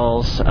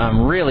downhills,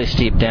 really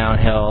steep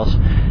downhills.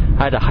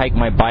 I had to hike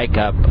my bike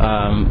up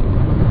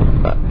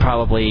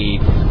probably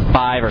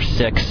 5 or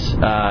 6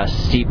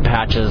 steep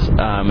patches,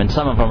 and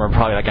some of them are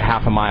probably like a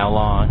half a mile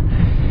long.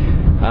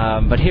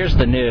 But here's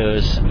the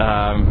news.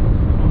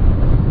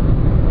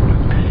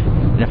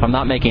 And if I'm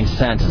not making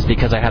sense, it's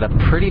because I had a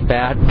pretty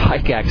bad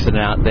bike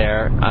accident out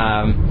there.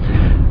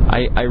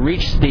 I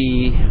reached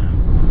the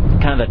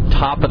kind of the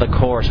top of the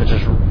course, which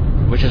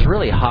is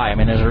really high. I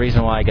mean, there's a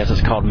reason why I guess it's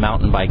called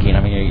mountain biking.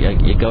 I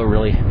mean, you go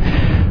really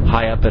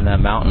high up in the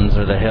mountains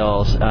or the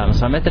hills. So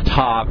I'm at the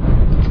top,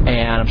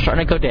 and I'm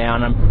starting to go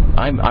down.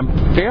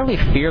 I'm fairly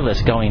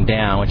fearless going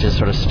down, which is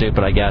sort of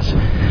stupid, I guess.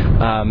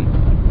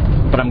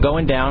 But I'm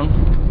going down,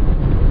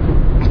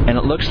 and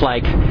it looks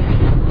like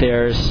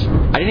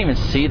I didn't even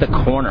see the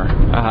corner.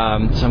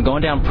 So I'm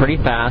going down pretty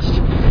fast,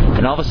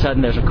 and all of a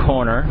sudden there's a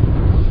corner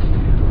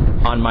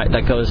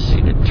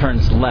it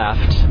turns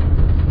left.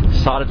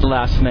 Saw it at the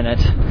last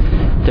minute.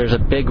 There's a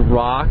big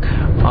rock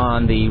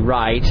on the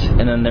right,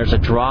 and then there's a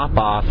drop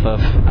off of,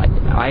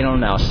 I don't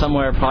know,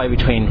 somewhere probably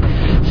between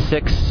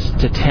 6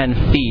 to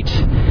 10 feet.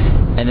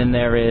 And then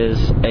there is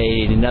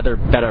another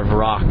bed of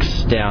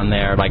rocks down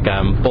there, like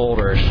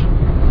boulders,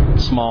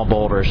 small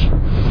boulders.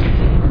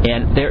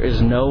 And there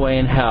is no way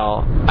in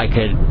hell I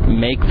could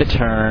make the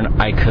turn.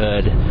 I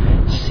could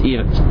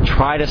even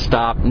try to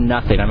stop.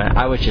 Nothing. I mean,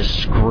 I was just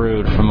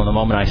screwed from the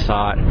moment I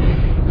saw it.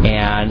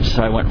 And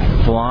so I went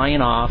flying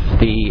off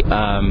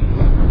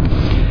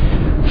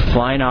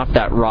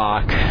that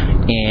rock,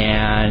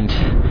 and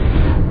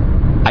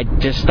I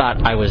just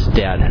thought I was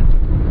dead.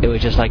 It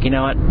was just like, you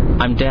know what?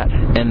 I'm dead.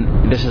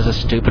 And this is the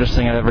stupidest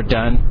thing I've ever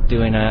done,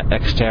 doing a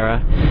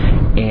Xterra,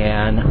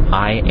 and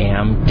I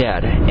am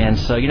dead. And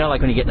so,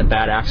 like when you get in a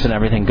bad accident,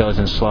 everything goes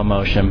in slow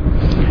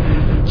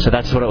motion. So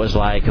that's what it was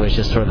like. It was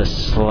just sort of the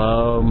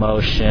slow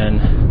motion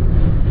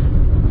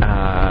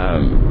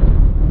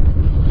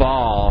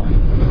fall.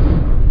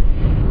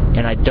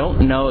 And I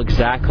don't know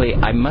exactly.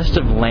 I must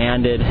have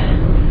landed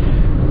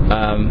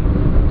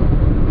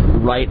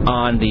right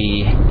on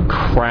the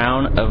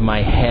crown of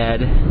my head,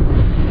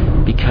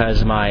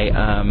 because I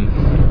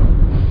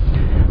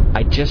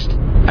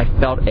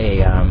felt a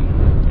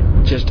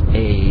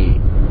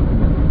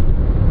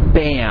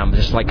bam,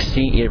 just like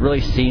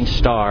really seeing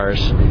stars,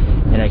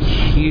 and a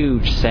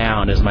huge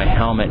sound as my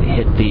helmet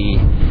hit the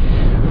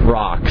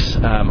rocks.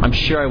 I'm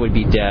sure I would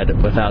be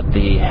dead without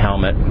the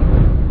helmet.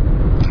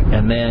 And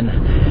and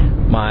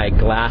then my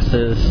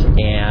glasses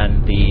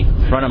and the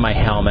front of my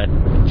helmet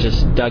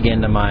just dug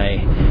into my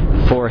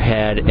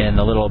forehead and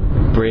the little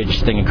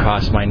bridge thing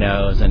across my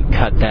nose and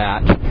cut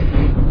that,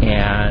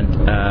 and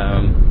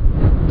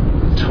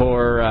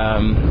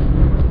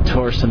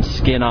tore some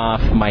skin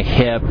off my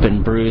hip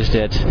and bruised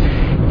it,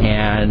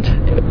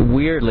 and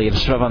weirdly, it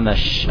was sort of on my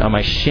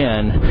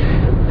shin.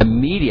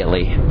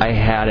 Immediately, I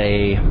had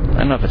I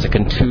don't know if it's a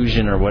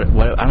contusion or what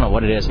I don't know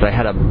what it is, but I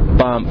had a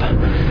bump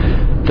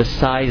the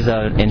size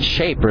of, in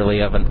shape really,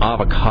 of an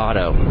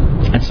avocado.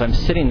 And so I'm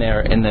sitting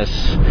there in this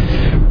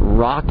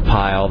rock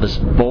pile, this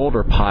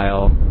boulder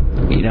pile,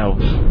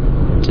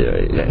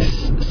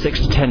 6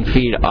 to 10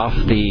 feet off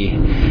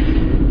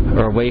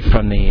away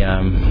from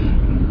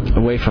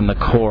the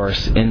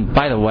course. And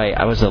by the way,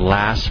 I was the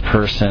last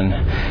person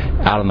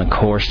out on the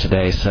course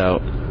today,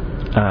 so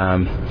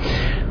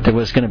there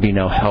was going to be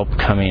no help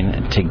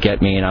coming to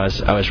get me, and I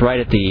was right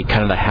at the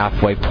kind of the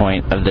halfway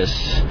point of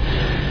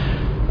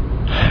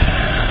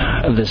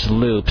this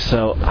loop,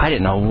 so I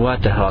didn't know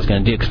what the hell I was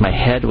going to do, because my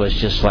head was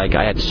just like,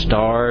 I had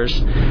stars.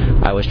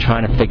 I was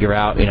trying to figure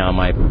out, am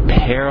I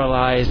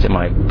paralyzed? Am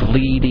I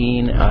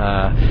bleeding? Did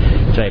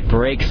I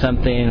break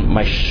something?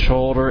 My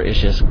shoulder is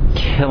just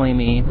killing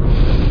me.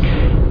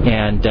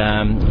 And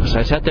so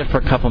I sat there for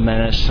a couple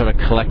minutes, sort of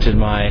collected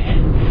my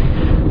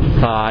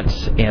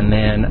thoughts, and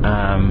then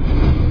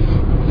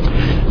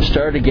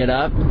started to get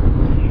up,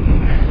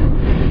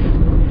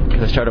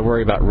 because I started to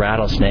worry about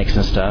rattlesnakes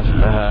and stuff,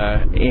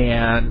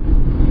 and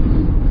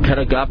kind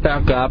of got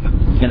back up,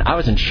 and I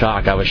was in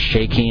shock. I was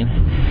shaking,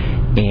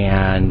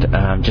 and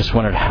just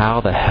wondered how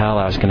the hell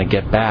I was going to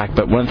get back.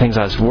 But one of the things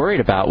I was worried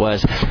about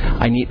was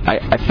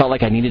I felt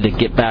like I needed to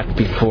get back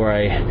before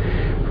I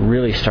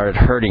really started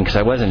hurting, because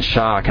I was in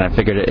shock, and I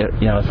figured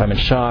if I'm in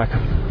shock,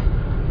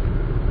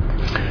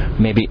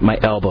 maybe my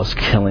elbow's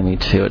killing me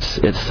too.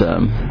 It's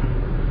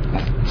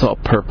all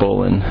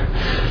purple, and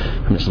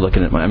I'm just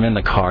looking at I'm in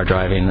the car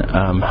driving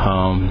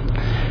home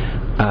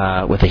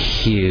with a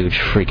huge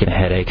freaking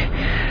headache.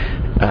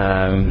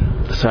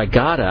 So I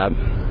got up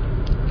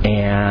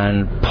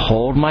and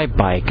pulled my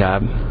bike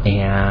up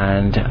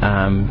and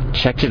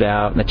checked it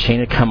out, and the chain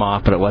had come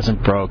off, but it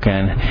wasn't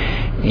broken.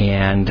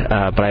 And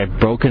but I had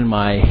broken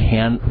my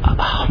hand.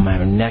 Oh,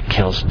 my neck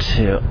kills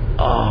too.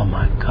 Oh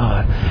my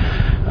god.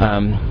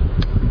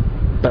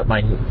 But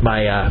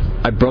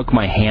I broke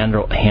my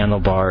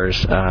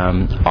handlebars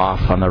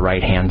off on the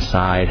right hand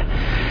side.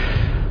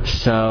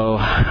 So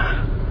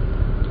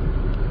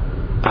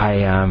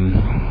I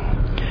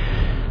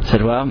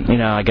said, well,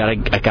 I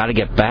gotta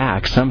get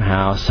back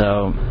somehow.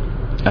 So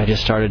I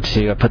just started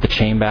I put the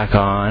chain back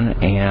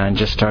on and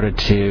just started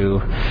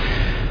to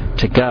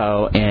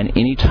go. And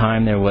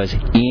anytime there was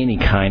any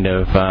kind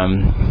of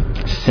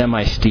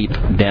semi-steep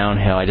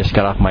downhill, I just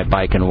got off my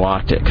bike and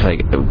walked it,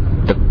 because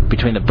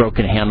between the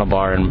broken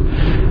handlebar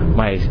and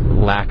my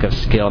lack of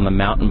skill on the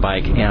mountain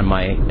bike and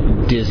my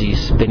dizzy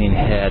spinning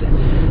head,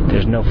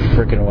 there's no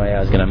freaking way I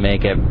was going to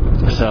make it.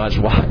 So I was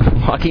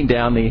walking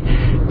down the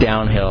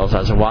downhills, I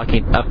was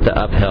walking up the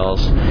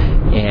uphills,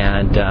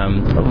 and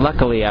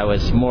luckily I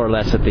was more or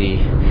less at the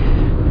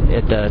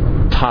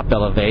top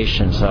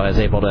elevation, so I was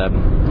able to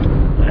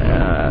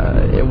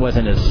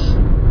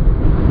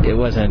it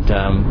wasn't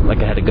like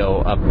I had to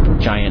go up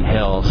giant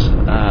hills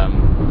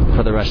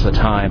for the rest of the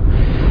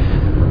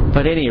time.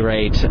 But at any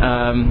rate, the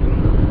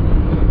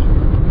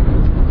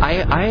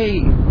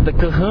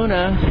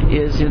Kahuna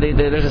is,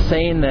 there's a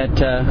saying that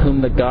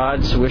whom the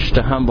gods wish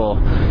to humble,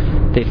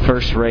 they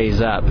first raise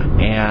up.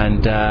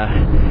 And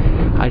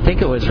I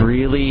think it was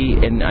really,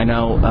 and I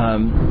know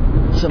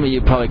some of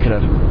you probably could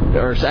have,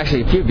 or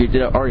actually a few of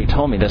you already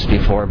told me this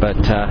before,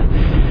 but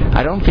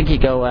I don't think you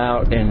go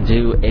out and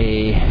do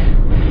a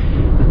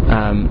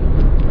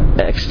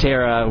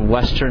Xterra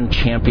Western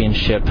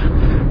Championship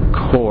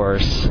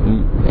course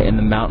in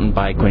the mountain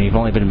bike when you've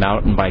only been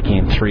mountain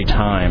biking 3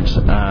 times.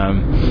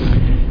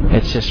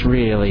 It's just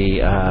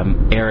really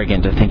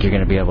arrogant to think you're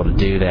going to be able to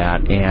do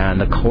that.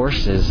 And the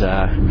course is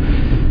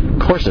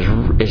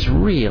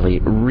really,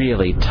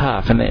 really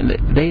tough. And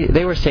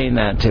they were saying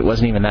that it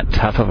wasn't even that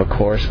tough of a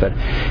course, but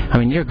I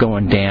mean, you're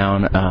going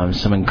down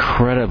some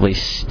incredibly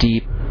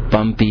steep,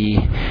 bumpy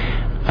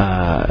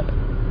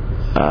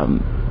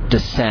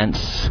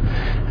descents,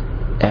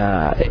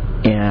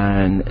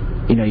 and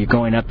you're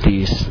going up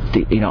these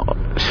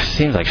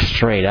seems like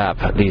straight up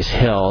these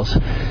hills,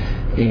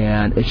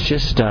 and it's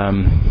just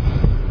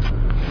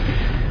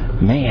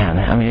man,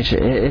 I mean,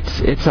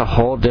 it's a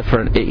whole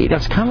different.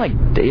 It's kind of like,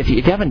 if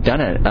you haven't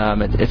done it,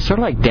 it's sort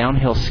of like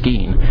downhill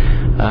skiing.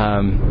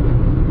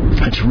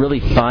 It's really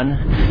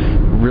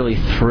fun, really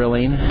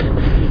thrilling,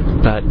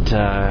 but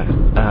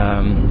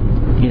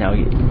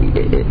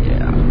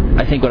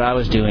I think what I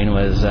was doing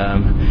was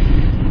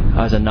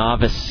I was a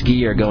novice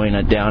skier going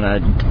down a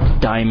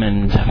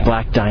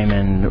black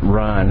diamond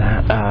run.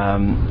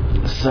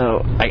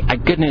 So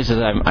good news is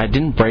I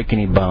didn't break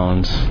any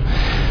bones.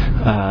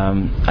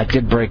 I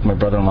did break my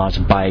brother-in-law's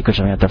bike, which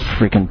I'm going to have to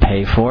freaking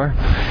pay for.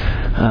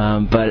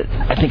 But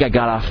I think I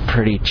got off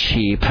pretty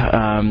cheap.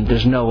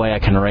 There's no way I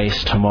can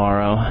race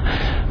tomorrow.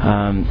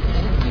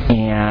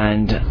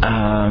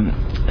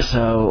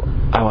 So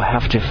I will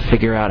have to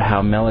figure out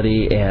how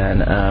Melanie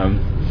and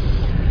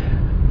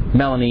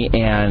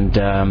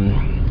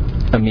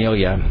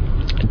Amelia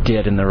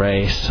did in the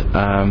race,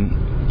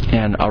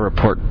 and I'll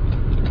report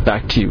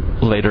back to you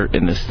later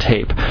in this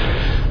tape.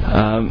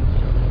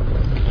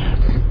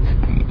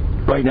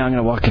 Right now I'm going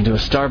to walk into a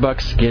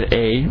Starbucks, get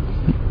a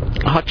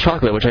hot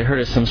chocolate, which I heard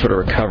is some sort of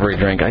recovery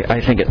drink.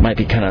 I think it might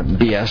be kind of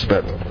BS,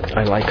 but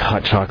I like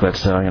hot chocolate,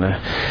 so I'm going to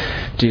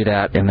do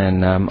that, and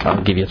then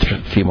I'll give you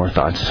a few more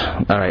thoughts.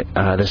 All right,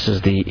 this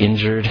is the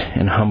injured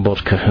and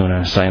humbled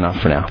Kahuna. Sign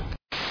off for now.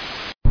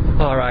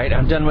 All right,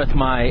 I'm done with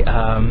my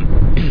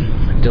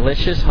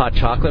delicious hot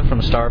chocolate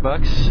from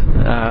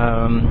Starbucks.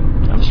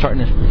 I'm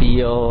starting to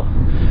feel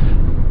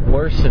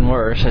worse and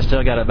worse. I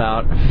still got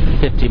about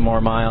 50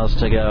 more miles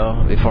to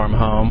go before I'm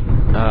home.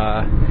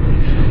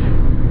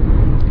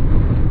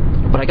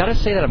 But I got to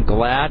say that I'm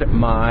glad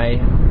my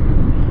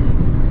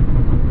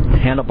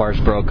handlebars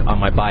broke on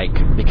my bike,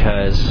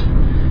 because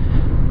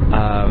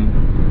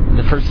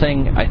the first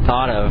thing I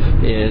thought of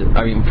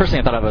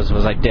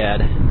was I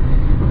dead.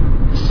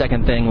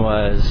 Second thing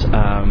was,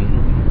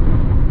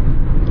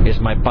 is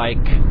my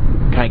bike,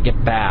 can I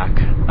get back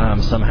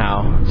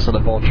somehow so the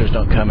vultures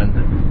don't come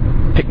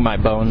and pick my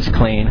bones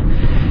clean?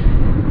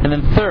 And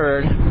then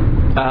third,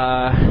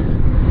 how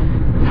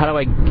do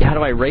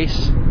I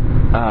race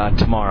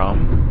tomorrow?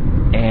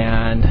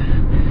 And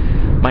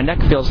my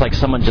neck feels like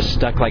someone just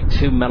stuck like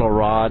 2 metal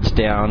rods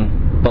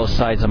down both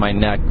sides of my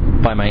neck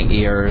by my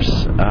ears.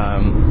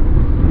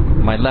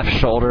 My left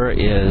shoulder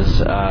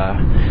is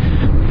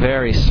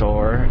very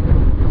sore,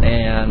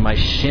 and my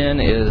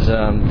shin is,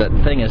 that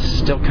thing is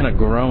still kind of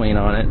growing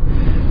on it,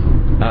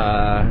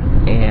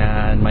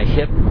 and my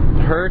hip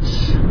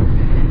hurts,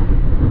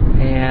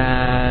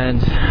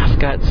 and I've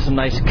got some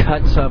nice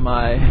cuts on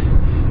my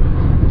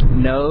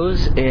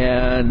nose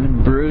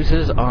and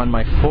bruises on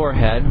my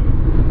forehead.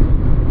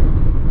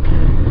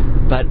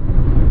 But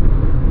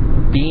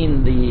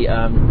being the,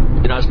 I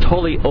was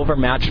totally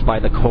overmatched by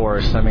the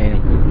course. I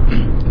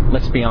mean,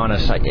 let's be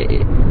honest,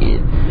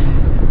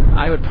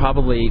 I would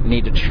probably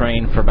need to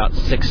train for about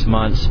 6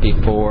 months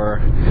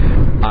before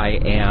I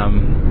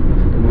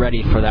am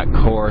ready for that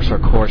course or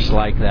course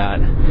like that.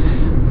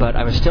 But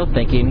I was still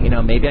thinking,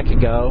 maybe I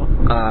could go,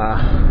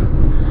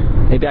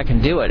 maybe I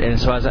can do it. And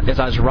so as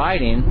I was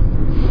riding,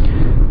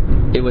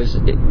 the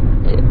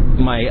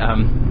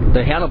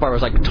handlebar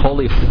was like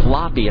totally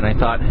floppy, and I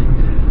thought,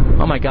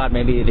 oh my God,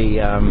 maybe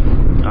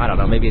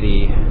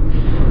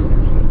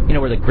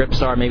where the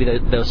grips are, maybe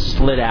those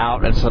slid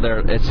out, and so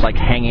it's like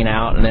hanging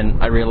out. And then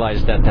I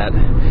realized that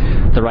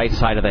the right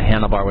side of the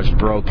handlebar was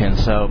broken,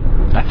 so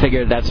I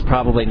figured that's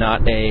probably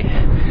not a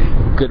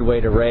good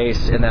way to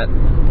race, and that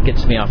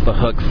gets me off the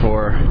hook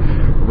for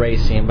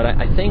racing. But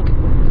I think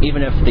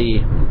even if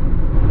the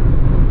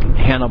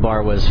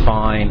handlebar was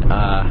fine,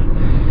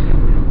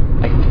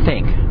 I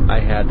think I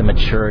had the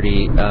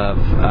maturity of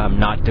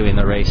not doing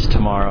the race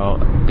tomorrow,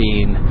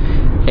 being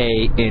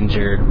A,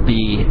 injured,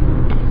 B,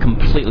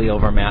 completely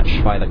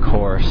overmatched by the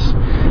course,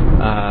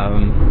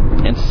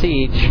 and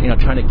C,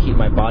 trying to keep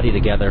my body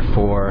together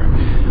for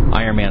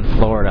Ironman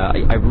Florida.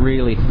 I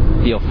really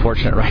feel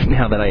fortunate right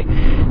now that I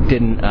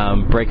didn't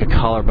break a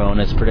collarbone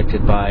as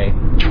predicted by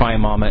Try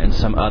Mama and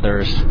some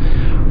others,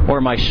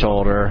 or my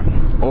shoulder,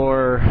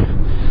 or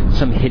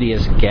some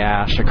hideous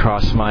gash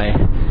across my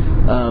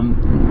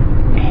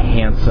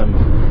handsome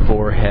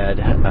forehead.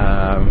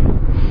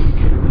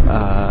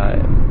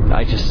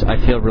 I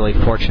feel really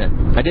fortunate.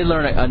 I did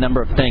learn a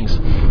number of things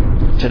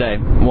today.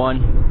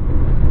 One,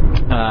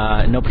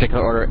 in no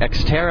particular order,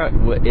 Xterra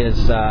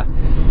is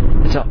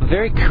it's a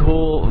very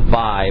cool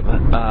vibe.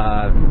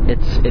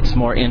 It's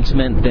more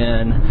intimate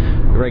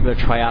than regular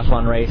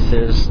triathlon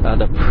races.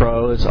 The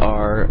pros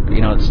are,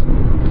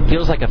 it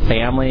feels like a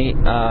family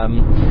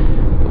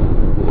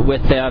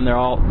with them. They're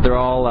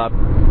all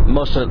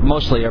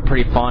mostly are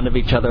pretty fond of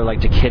each other, like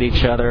to kid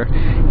each other,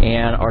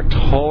 and are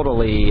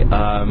totally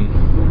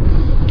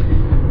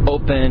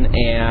open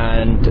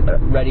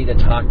and ready to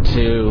talk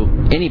to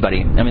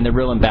anybody. I mean, they're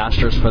real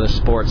ambassadors for the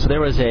sport. So there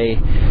was a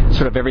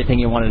sort of everything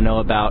you want to know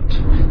about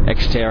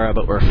Xterra,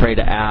 but we're afraid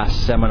to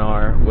ask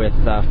seminar with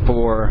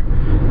 4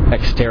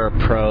 Xterra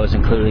pros,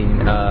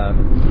 including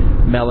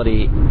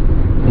Melanie.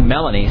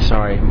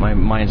 Sorry, my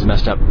mind's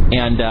messed up.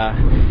 And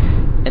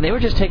they were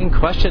just taking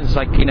questions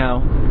like,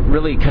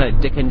 really kind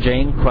of Dick and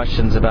Jane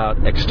questions about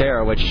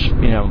Xterra, which,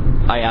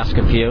 I ask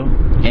a few,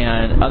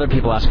 and other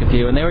people ask a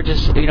few, and they were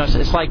just,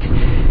 it's like,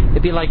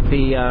 it'd be like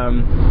the,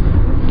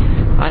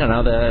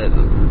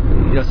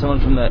 someone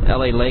from the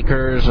LA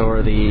Lakers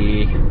or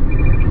the,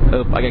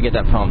 I gotta get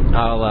that phone.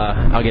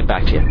 I'll get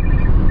back to you.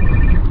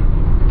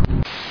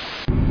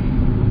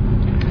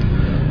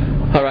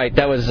 All right,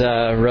 that was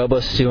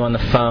Robo Stu on the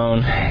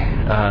phone.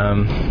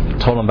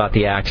 Told him about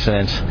the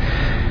accident.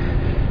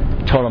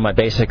 Told him I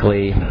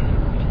basically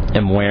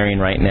am wearing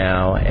right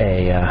now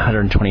a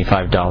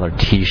 $125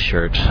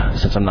 T-shirt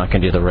since I'm not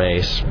going to do the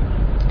race.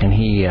 And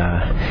he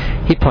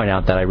pointed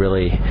out that I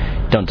really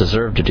don't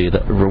deserve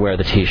to wear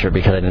the T-shirt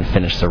because I didn't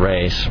finish the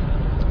race,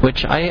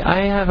 which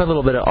I have a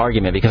little bit of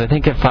argument, because I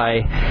think if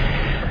I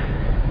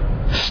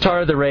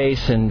started the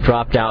race and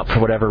dropped out for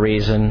whatever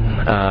reason,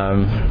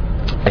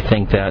 I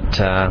think that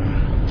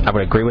I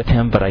would agree with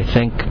him. But I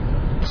think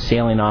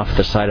sailing off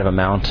the side of a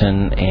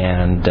mountain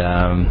and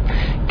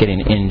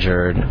getting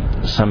injured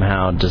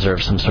somehow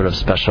deserves some sort of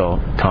special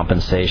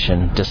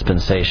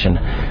dispensation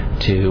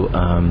to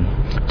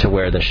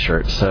wear this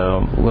shirt.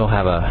 So we'll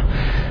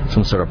have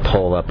some sort of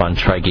poll up on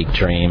Try Geek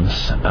Dreams,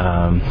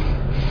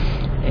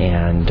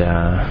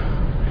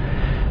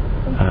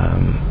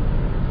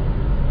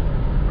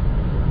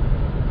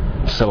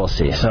 so we'll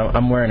see. So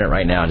I'm wearing it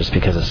right now just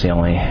because it's the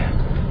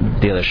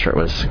other shirt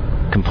was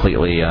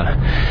completely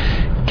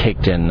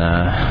caked in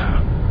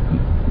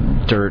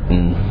dirt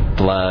and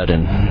blood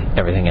and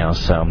everything else,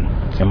 so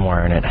I'm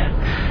wearing it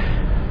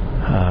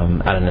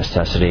out of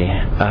necessity.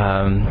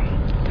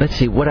 Let's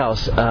see what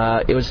else.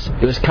 It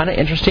was kind of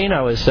interesting.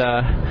 I was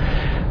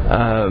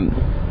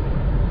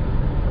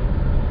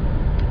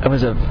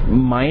a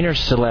minor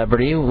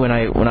celebrity when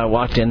I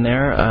walked in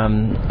there.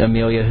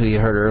 Amelia, who you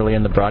heard earlier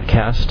in the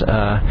broadcast,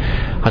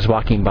 I was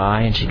walking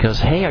by and she goes,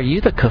 "Hey, are you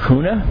the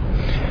Kahuna?"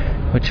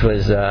 Which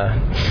was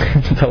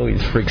it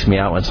always freaks me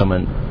out when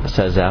someone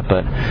says that,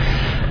 but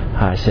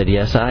I said,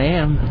 "Yes, I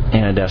am."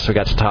 And so we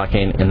got to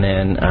talking, and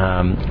then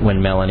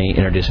when Melanie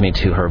introduced me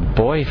to her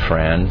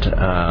boyfriend,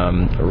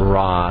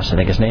 Ross, I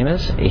think his name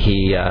is,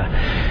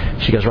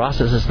 she goes, "Ross,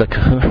 this is the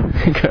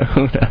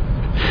Kahuna."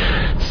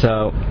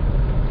 So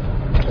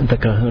the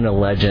Kahuna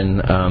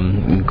legend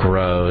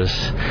grows.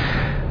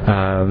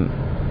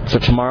 So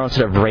tomorrow,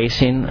 instead of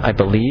racing, I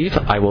believe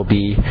I will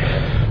be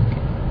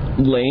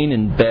laying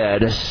in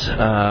bed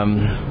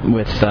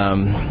with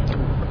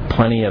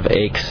plenty of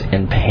aches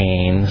and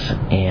pains,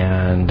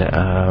 and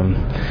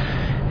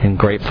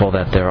grateful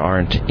that there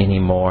aren't any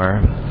more.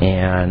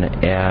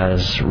 And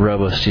as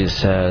RoboSteve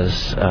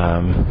says,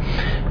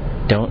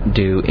 don't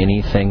do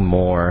anything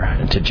more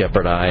to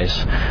jeopardize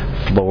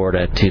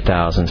Florida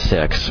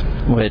 2006,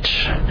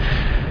 which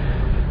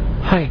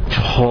I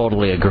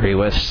totally agree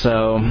with.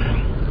 So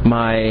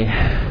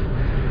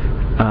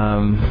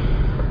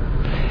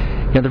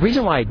the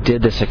reason why I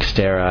did this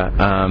Xterra,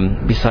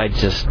 besides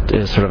just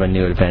as sort of a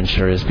new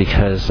adventure, is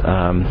because,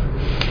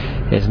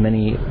 as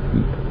many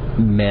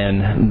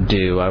men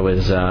do, I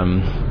was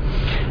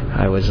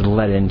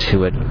led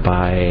into it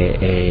by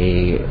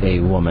a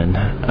woman,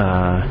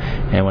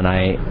 and when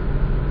I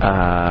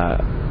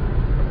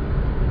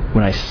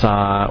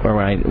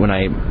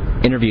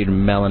interviewed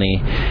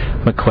Melanie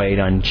McQuaid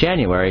on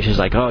January, she's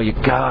like, "Oh, you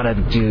gotta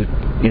do,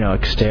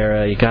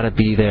 Xterra, you gotta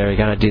be there, you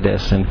gotta do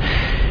this," and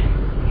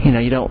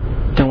you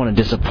don't want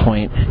to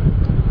disappoint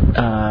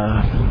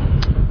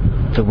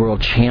the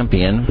world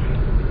champion.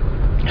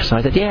 So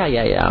I said,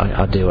 yeah,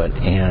 I'll do it.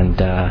 And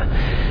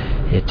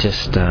it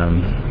just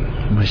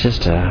was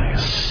just a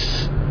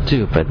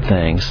stupid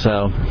thing.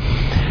 So,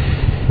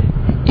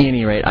 at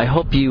any rate, I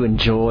hope you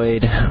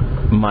enjoyed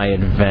my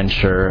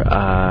adventure.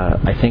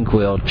 I think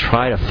we'll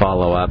try to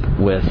follow up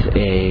with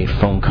a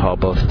phone call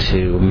both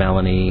to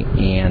Melanie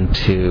and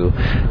to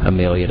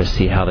Amelia to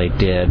see how they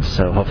did.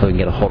 So hopefully we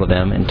can get a hold of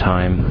them in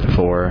time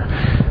for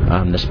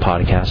this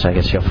podcast. I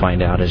guess you'll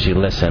find out as you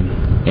listen.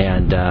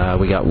 And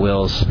we got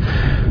Will's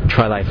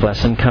Try Life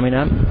lesson coming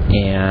up,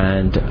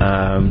 and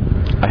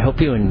I hope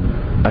you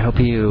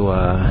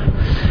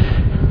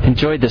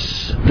enjoyed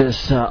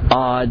this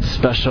odd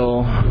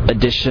special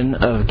edition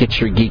of Get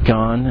Your Geek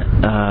On,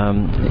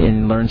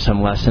 and learn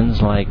some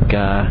lessons like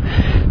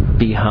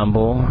be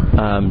humble,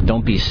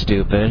 don't be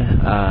stupid,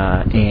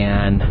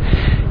 and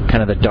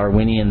kind of the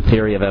Darwinian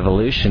theory of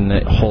evolution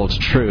that holds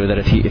true, that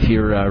if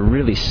you're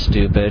really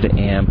stupid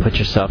and put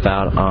yourself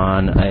out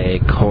on a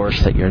course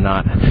that you're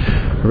not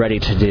ready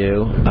to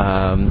do,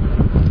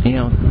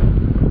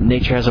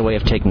 nature has a way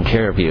of taking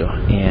care of you,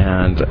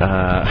 and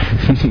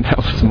that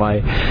was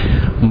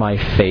my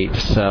fate.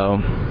 So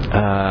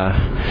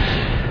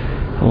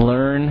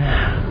learn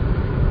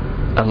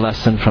a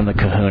lesson from the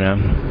Kahuna,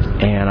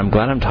 and I'm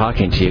glad I'm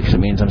talking to you because it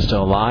means I'm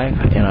still alive,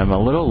 and I'm a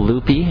little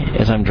loopy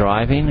as I'm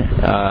driving.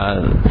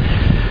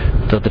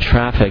 The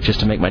traffic, just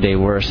to make my day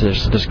worse,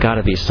 there's got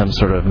to be some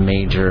sort of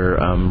major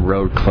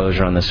road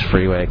closure on this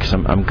freeway, because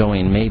I'm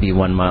going maybe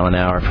 1 mile an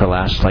hour for the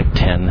last like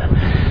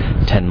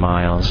 10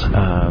 miles.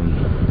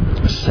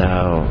 So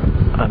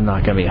I'm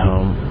not going to be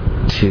home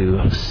too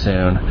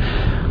soon.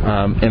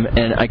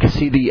 And I can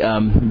see the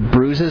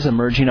bruises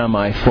emerging on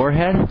my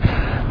forehead,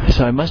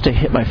 so I must have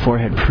hit my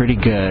forehead pretty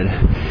good.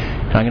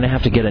 And I'm going to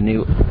have to get a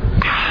new...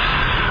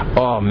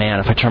 Oh man,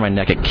 if I turn my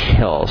neck it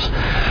kills.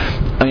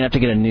 I'm going to have to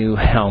get a new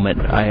helmet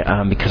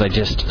because I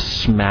just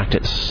smacked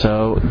it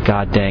so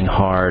god dang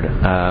hard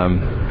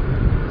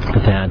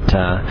that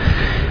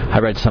I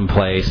read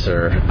someplace,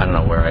 or I don't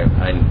know where,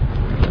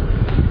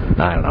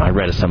 I don't know. I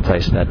read it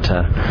someplace that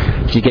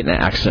if you get in an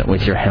accident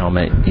with your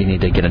helmet, you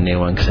need to get a new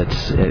one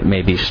because it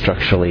may be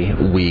structurally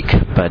weak.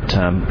 But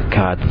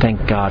God,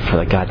 thank God for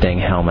the goddamn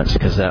helmets,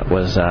 because that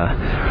was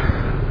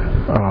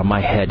my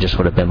head just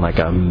would have been like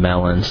a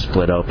melon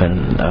split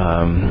open.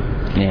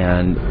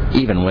 And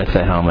even with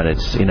the helmet,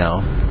 it's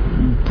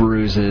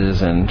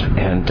bruises and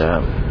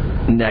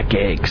neck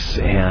aches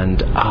and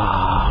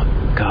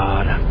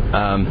God.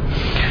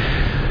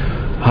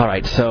 All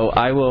right, so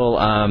I will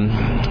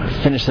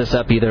finish this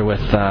up either with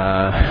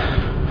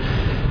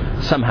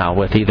somehow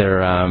with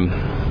either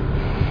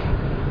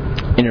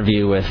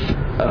interview with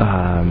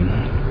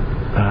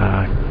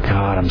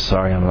God, I'm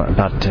sorry, I'm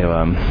about to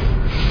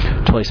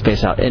totally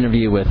space out.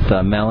 Interview with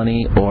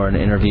Melanie, or an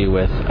interview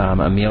with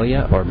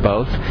Amelia, or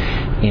both,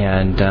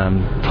 and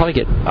probably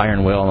get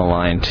Iron Will on the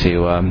line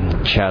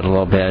to chat a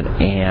little bit,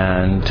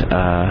 and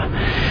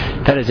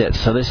that is it.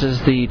 So this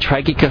is the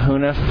Tri-Geek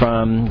Kahuna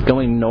from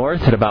going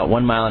north at about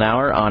 1 mile an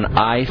hour on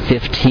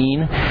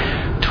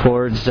I-15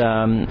 towards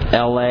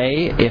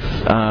LA,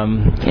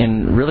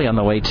 and really on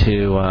the way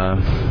to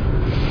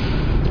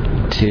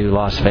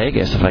Las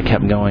Vegas if I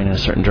kept going in a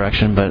certain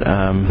direction, but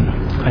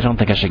I don't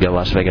think I should go to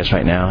Las Vegas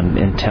right now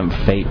and tempt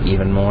fate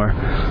even more.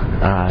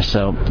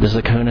 So this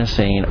is Kahuna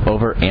saying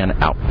over and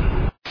out.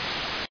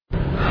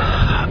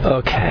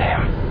 Okay.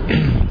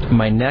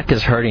 My neck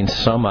is hurting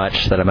so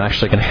much that I'm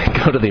actually going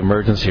to go to the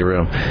emergency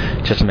room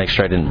just to make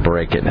sure I didn't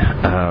break it.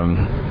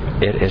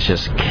 It is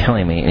just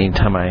killing me.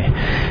 Anytime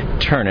I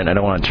turn it, I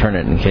don't want to turn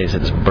it in case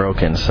it's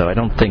broken, so I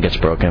don't think it's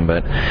broken,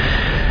 but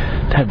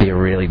that'd be a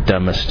really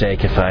dumb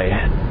mistake if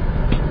I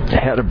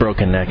had a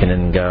broken neck and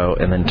didn't go,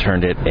 and then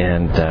turned it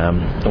and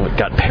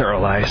got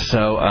paralyzed.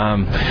 So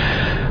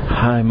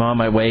I'm on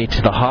my way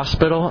to the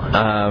hospital.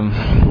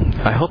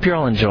 I hope you're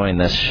all enjoying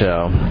this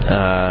show,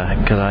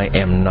 because I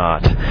am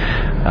not.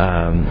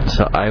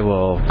 So I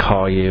will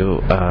call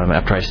you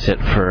after I sit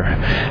for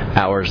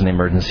hours in the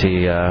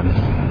emergency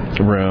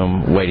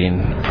room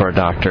waiting for a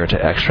doctor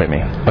to x-ray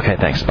me. Okay,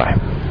 thanks, bye.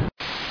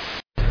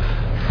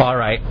 All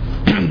right,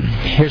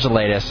 here's the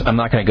latest. I'm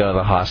not going to go to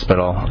the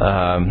hospital.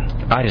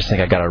 I just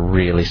think I got a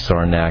really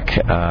sore neck.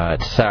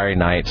 It's Saturday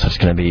night, so it's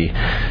going to be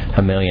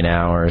a million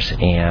hours.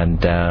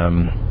 And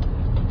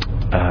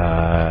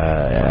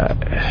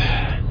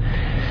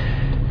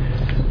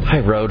I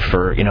rode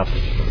for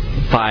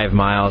 5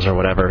 miles or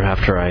whatever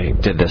after I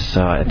did this.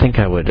 So I think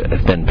I would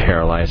have been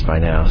paralyzed by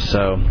now.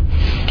 So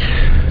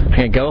I'm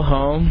going to go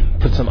home,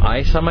 put some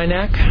ice on my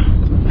neck,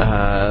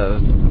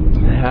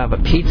 have a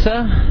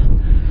pizza,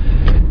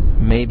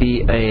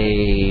 maybe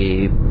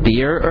a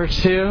beer or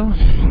two,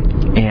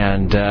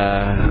 and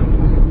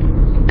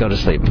go to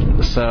sleep.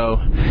 So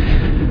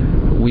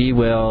we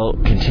will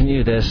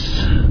continue this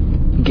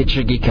Get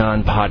Your Geek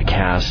On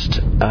podcast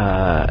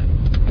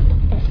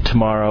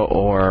tomorrow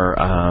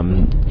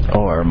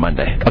or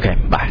Monday. Okay,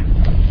 bye.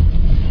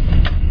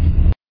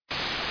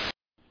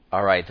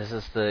 All right, this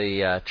is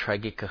the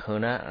Tri-Geek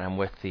Kahuna, and I'm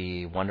with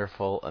the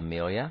wonderful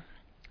Amelia,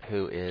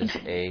 who is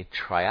a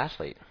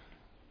triathlete.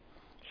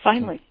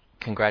 Finally.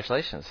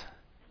 Congratulations.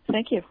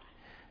 Thank you.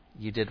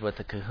 You did what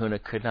the Kahuna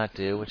could not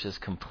do, which is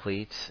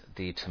complete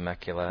the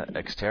Temecula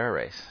Xterra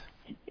race.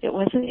 It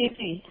wasn't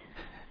easy.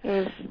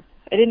 I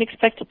didn't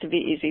expect it to be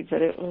easy,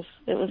 but it was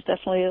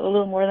definitely a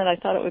little more than I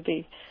thought it would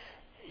be.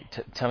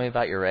 Tell me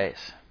about your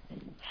race.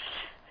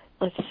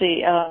 Let's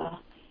see.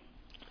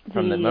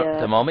 From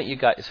the moment you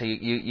got, so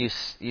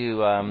you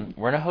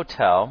were in a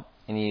hotel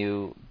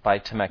by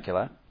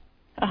Temecula.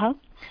 Uh-huh.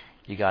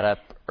 You got up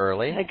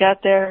early. I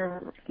got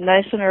there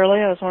nice and early.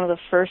 I was one of the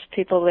first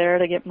people there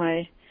to get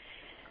my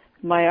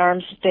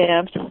arm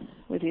stamped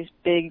with these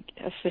big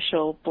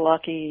official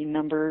blocky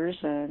numbers,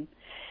 and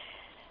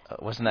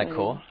wasn't that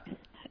cool?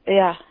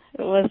 Yeah,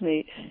 it was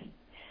neat.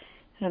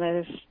 And I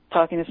was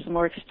talking to some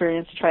more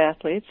experienced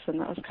triathletes, and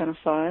that was kind of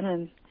fun.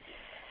 And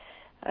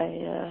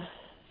I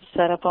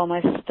set up all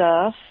my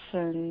stuff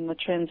in the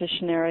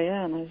transition area,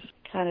 and I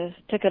kind of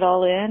took it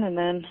all in. And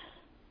then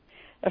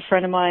a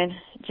friend of mine,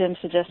 Jim,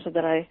 suggested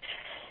that I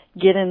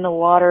get in the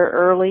water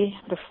early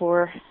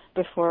before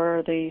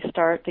the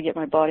start to get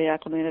my body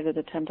acclimated to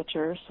the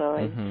temperature. So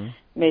I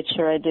made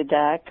sure I did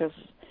that because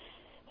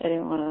I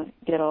didn't want to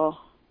get all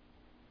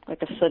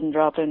like a sudden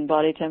drop in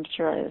body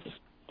temperature. I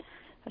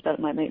thought it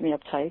might make me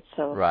uptight,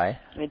 so I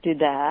did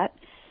that.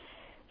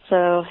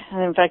 So,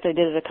 and in fact, I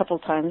did it a couple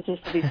times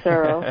just to be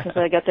thorough because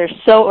I got there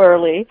so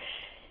early.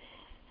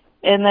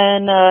 And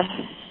then.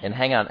 And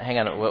hang on.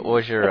 What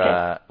was your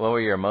what were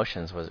your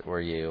emotions?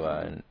 Were you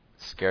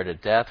scared to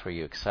death? Were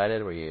you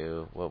excited?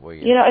 What were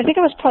you? I think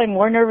I was probably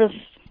more nervous,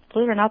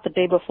 believe it or not, the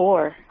day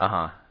before.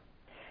 Uh-huh.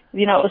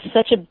 It was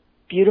such a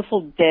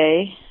beautiful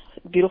day,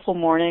 beautiful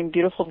morning,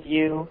 beautiful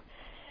view,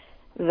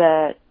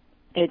 that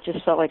it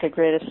just felt like a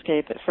great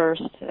escape at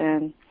first,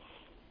 and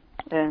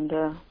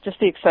just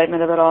the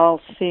excitement of it all,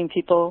 seeing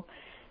people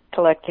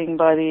collecting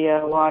by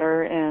the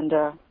water, and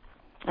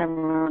I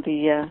remember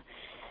the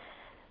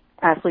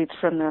athletes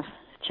from the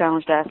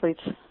Challenged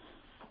Athletes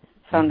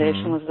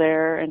Foundation was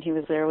there, and he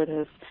was there with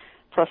his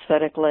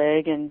prosthetic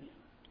leg, and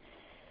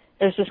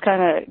it was just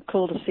kind of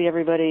cool to see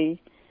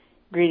everybody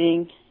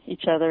greeting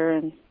each other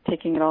and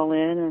taking it all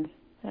in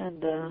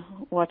and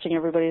watching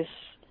everybody's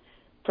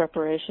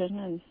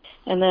preparation.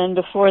 And then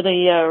before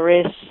the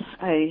race,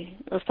 I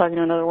was talking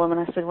to another woman.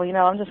 I said, well,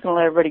 I'm just going to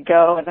let everybody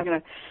go, and I'm going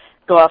to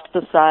go off to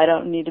the side. I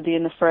don't need to be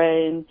in the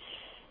fray.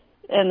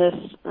 And this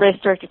race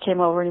director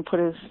came over and he put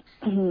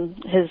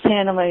his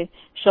hand on my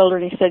shoulder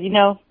and he said,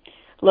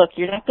 look,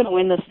 you're not going to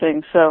win this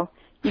thing, so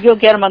you go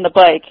get him on the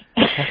bike.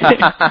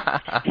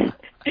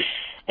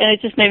 And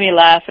it just made me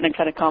laugh, and it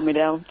kind of calmed me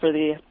down for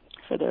the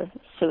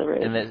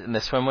race. And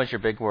the swim was your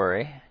big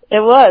worry? It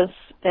was,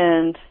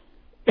 and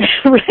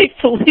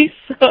rightfully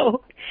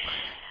so.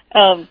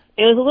 It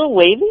was a little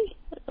wavy,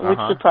 which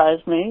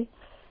surprised me.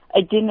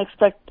 I didn't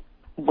expect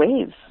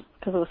waves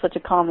because it was such a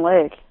calm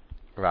lake.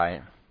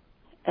 Right.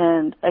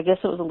 And I guess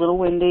it was a little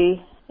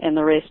windy, and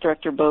the race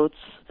director boats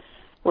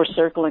were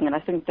circling, and I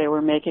think they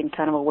were making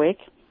kind of a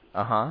wake.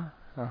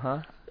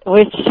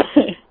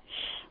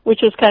 Which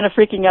was kind of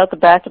freaking out the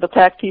back of the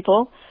pack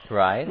people.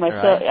 Right.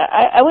 Myself,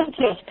 right. I wouldn't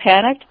say I was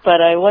panicked,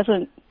 but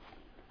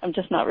I'm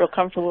just not real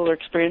comfortable or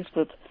experienced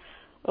with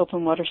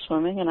open water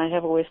swimming, and I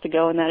have a ways to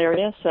go in that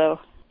area, so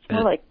it's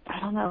more like,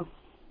 I don't know.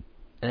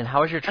 And then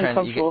how was your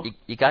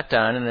you got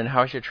done, and then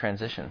how was your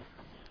transition?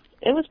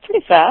 It was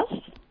pretty fast.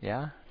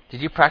 Yeah?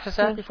 Did you practice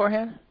that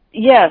beforehand?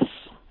 Yes.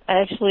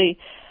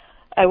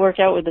 I work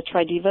out with the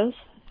Tri-Divas,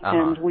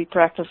 and we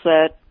practice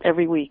that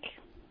every week.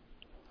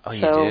 Oh,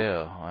 you do?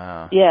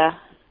 Wow. Yeah.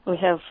 We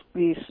have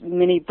these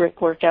mini brick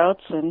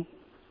workouts, and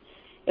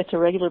it's a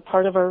regular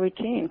part of our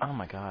routine. Oh,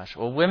 my gosh.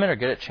 Well, women are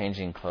good at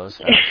changing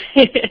clothes.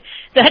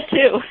 That,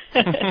 too.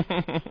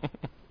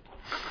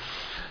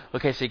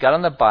 Okay, so you got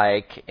on the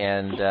bike,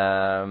 and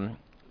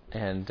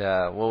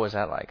what was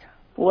that like?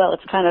 Well,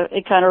 it kind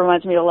of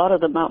reminds me a lot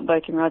of the mountain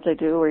biking rides I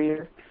do,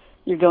 where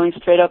you're going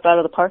straight up out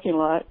of the parking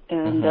lot,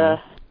 and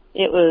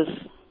it was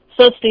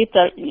so steep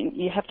that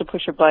you have to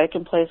push your bike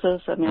in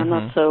places. I mean, I'm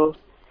not so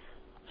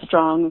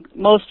strong.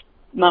 Most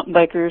mountain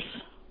bikers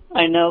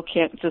I know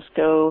can't just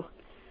go.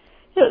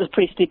 It was a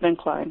pretty steep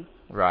incline.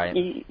 Right.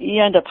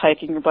 You end up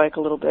hiking your bike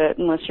a little bit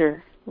unless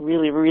you're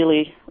really,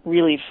 really,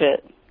 really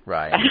fit.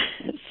 Right.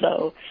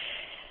 So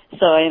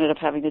I ended up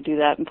having to do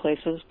that in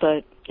places,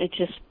 but it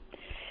just,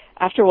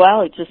 after a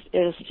while, it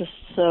was just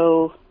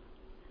so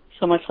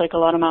much like a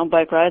lot of mountain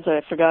bike rides.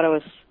 I don't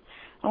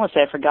want to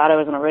say I forgot I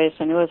was in a race.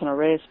 I knew I was in a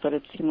race, but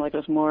it seemed like it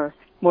was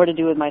more to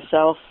do with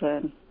myself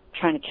and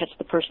trying to catch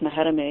the person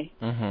ahead of me.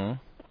 Mm-hmm.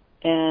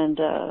 And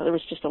there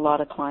was just a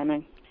lot of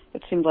climbing.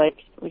 It seemed like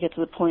we get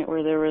to the point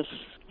where there was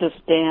this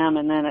dam,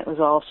 and then it was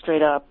all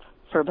straight up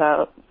for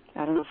about,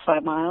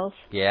 5 miles.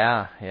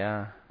 Yeah.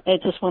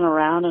 It just went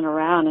around and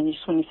around, and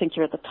just when you think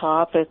you're at the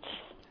top, it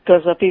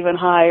goes up even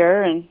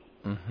higher. And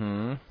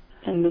and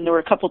then there were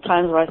a couple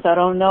times where I thought,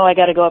 oh no, I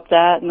got to go up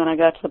that, and then I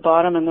got to the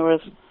bottom, and there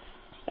was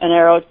an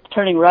arrow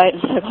turning right,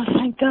 and I said, oh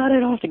thank God, I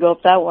don't have to go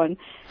up that one,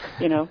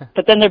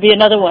 But then there'd be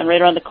another one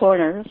right around the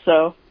corner,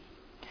 so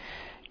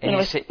it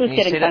was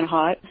getting kind of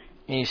hot.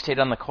 And you stayed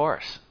on the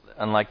course,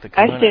 unlike the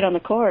Kahuna. I stayed on the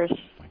course,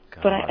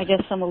 but I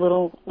guess I'm a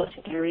little less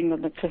daring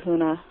than the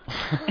Kahuna.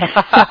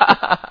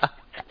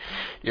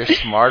 You're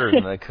smarter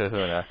than the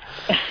Kahuna.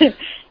 Maybe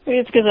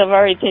it's because I've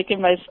already taken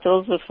my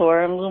spills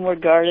before. I'm a little more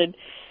guarded.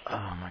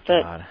 Oh my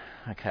God.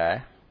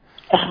 Okay.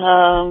 So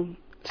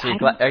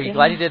are you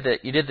glad you did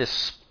that? You did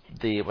this.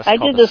 I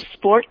did the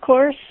sport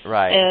course.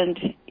 Right. And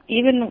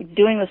even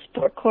doing the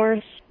sport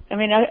course, I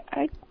mean,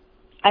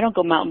 I don't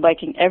go mountain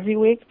biking every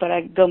week, but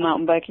I go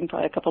mountain biking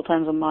probably a couple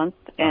times a month,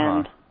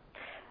 and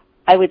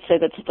I would say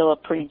that's still a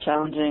pretty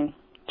challenging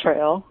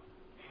trail.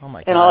 Oh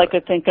my God. And all I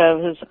could think of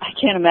is, I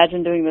can't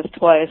imagine doing this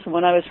twice. And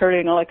when I was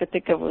hurting, all I could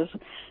think of was,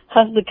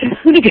 how's the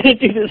Kahuna going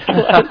to do this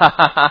twice?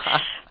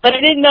 But I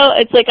didn't know.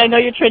 It's like, I know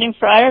you're training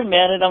for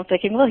Ironman, and I'm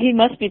thinking, well, he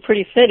must be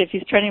pretty fit if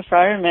he's training for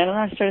Ironman. And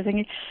I started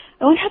thinking,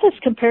 I wonder how this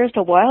compares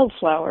to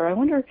Wildflower. I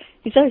wonder,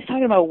 he's always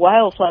talking about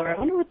Wildflower. I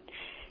wonder what,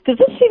 because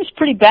this seems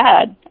pretty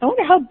bad. I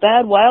wonder how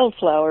bad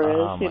Wildflower is,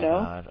 Oh my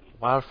God.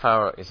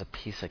 Wildflower is a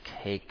piece of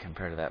cake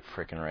compared to that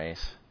frickin'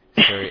 race.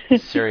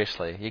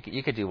 Seriously,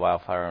 you could do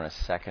Wildflower in a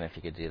second if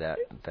you could do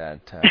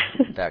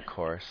that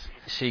course.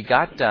 So you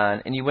got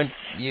done, and you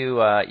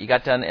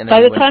got done, and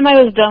then by the time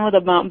I was done with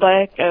the mountain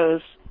bike, I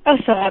was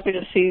so happy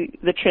to see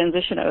the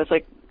transition. I was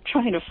like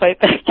trying to fight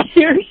back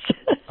tears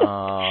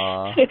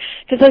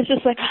because I was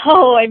just like,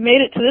 oh, I made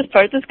it to this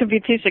part. This could be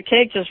a piece of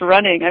cake just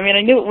running. I mean,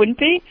 I knew it wouldn't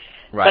be,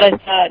 right. But I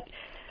thought,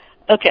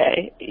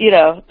 okay,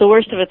 the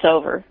worst of it's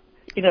over.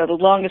 The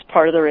longest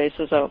part of the race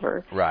is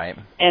over. Right.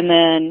 And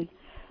then.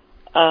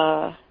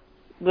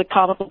 The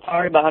comical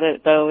part about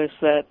it, though, is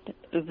that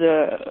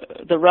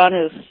the run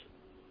is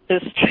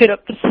straight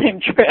up the same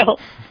trail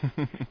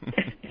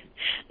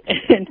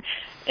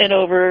and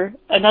over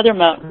another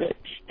mountain ridge.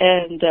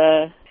 And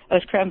I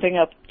was cramping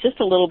up just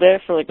a little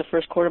bit for like the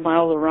first quarter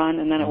mile of the run,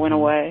 and then it went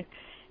away.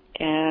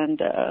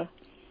 And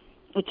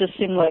it just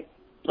seemed like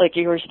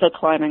you were still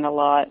climbing a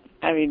lot.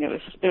 I mean, it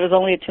was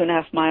only a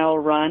 2.5 mile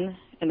run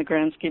in the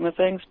grand scheme of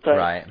things, but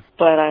right.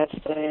 But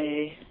I'd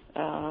say.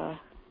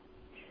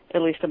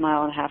 at least a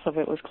mile and a half of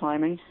it was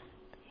climbing.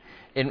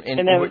 And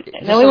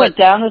then we went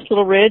down this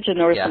little ridge, and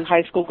there were Yeah. some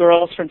high school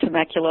girls from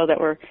Temecula that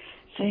were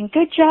saying,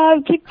 "Good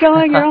job, keep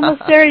going, you're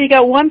almost there. You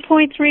got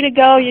 1.3 to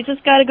go. You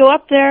just got to go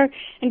up there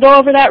and go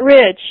over that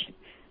ridge."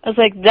 I was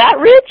like, "That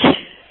ridge?"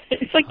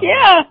 It's like,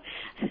 "Yeah."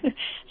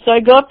 So I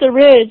go up the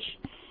ridge,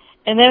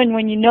 and then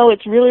when you know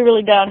it's really,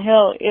 really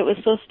downhill, it was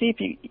so steep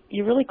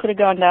you really could have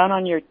gone down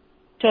on your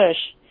tush,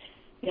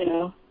 you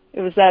know.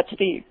 It was that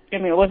steep. I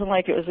mean, it wasn't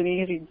like it was an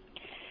easy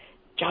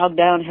jog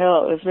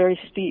downhill. It was very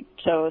steep,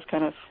 so it was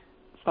kind of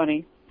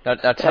funny. Now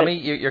tell me,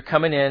 you're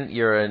coming in.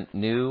 You're a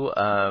new.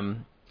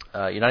 You're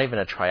not even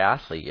a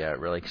triathlete yet,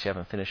 really, because you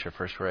haven't finished your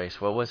first race.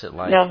 What was it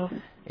like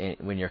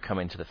when you're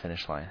coming to the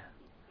finish line?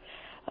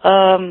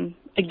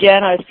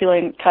 Again, I was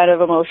feeling kind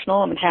of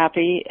emotional and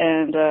happy,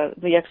 and the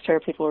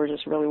Xterra people were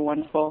just really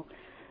wonderful.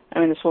 I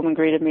mean, this woman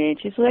greeted me,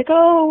 and she's like,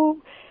 "Oh,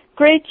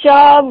 great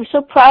job. We're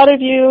so proud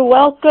of you.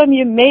 Welcome.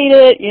 You made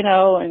it," you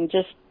know, and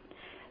just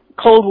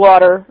cold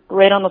water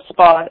right on the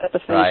spot at the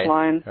finish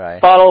line.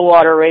 Right. Bottle of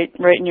water right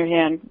in your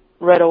hand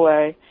right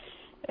away.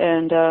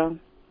 And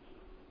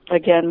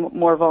again,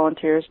 more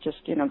volunteers just,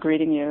 you know,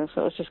 greeting you.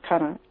 So it was just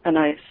kind of a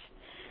nice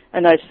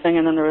thing.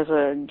 And then there was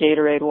a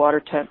Gatorade water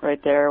tent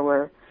right there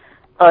where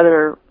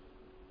other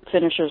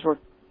finishers were,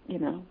 you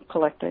know,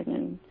 collecting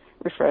and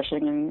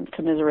refreshing and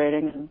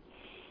commiserating, and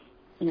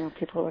you know,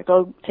 people were like,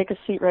 "Oh, take a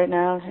seat right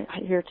now.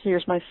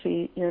 Here's my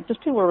seat." You know,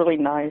 just people were really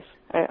nice.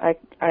 I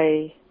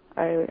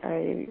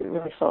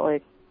really felt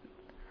like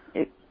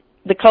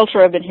the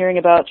culture I've been hearing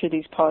about through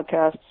these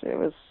podcasts. It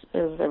was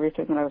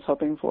everything that I was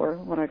hoping for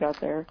when I got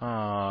there.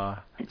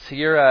 So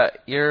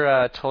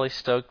you're totally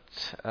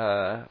stoked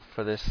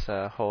for this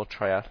whole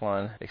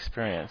triathlon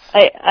experience.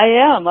 I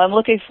am. I'm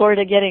looking forward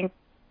to getting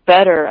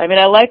better. I mean,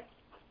 I like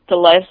the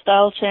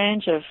lifestyle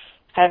change of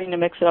having to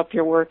mix it up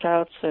your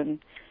workouts and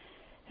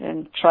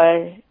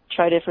try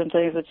different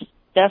things. It's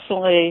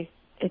definitely,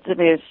 it's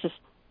just,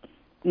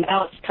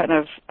 now it's kind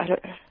of, I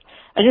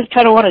just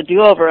kind of want to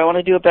do over. I want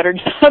to do a better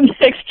job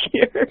next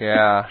year.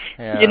 Yeah.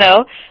 You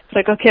know, it's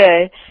like,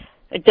 okay,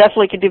 I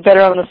definitely can do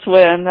better on the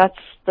swim.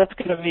 That's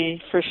going to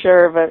be for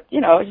sure. But,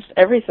 you know, just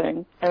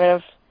everything. I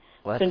mean,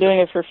 I've been doing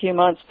it for a few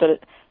months,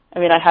 but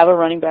I have a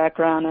running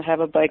background, I have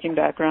a biking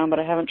background, but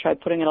I haven't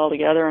tried putting it all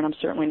together, and I'm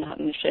certainly not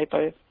in the shape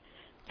I've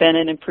been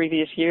in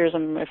previous years.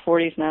 I'm in my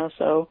 40s now,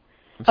 so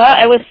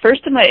I was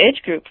first in my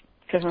age group.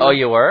 Oh,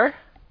 you were?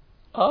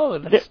 Oh,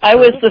 I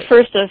was the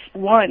first of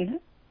one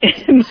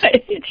in my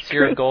age group. So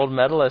you're a gold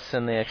medalist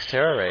in the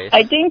Xterra race.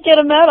 I didn't get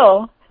a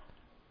medal.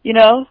 You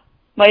know,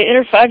 my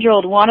inner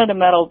 5-year-old wanted a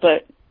medal,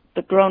 but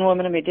the grown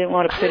woman in me didn't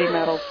want a pity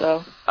medal,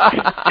 so.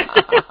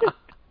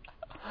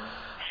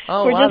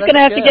 We're just going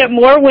to have to get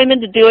more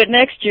women to do it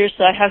next year,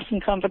 so I have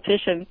some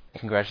competition.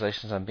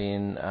 Congratulations on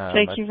being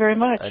Thank you very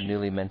much. A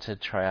newly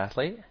minted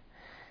triathlete.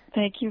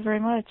 Thank you very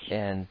much.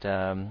 And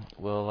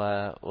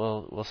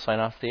we'll sign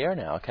off the air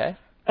now, okay?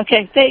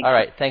 Okay, thanks. All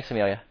right, thanks,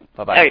 Amelia.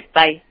 Bye-bye. All right,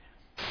 bye.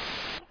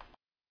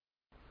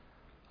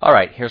 All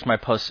right, here's my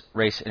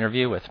post-race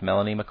interview with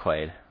Melanie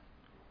McQuaid.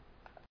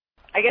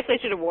 I guess I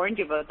should have warned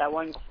you about that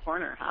one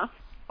corner, huh?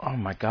 Oh,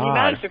 my God. You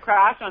managed to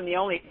crash on the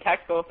only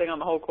technical thing on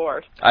the whole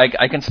course.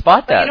 I can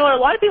spot that. But you know what? A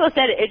lot of people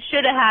said it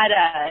should have had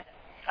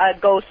a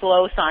go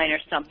slow sign or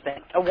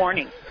something, a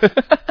warning.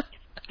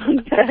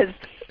 Because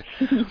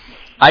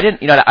I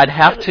didn't, you know, I'd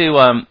have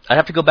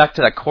to go back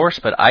to that course,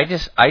 but I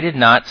did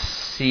not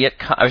see it.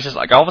 I was just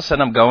like, all of a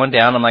sudden I'm going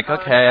down. I'm like,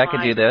 okay, I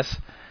can do this,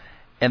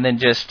 and then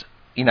just,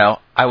 you know,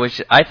 I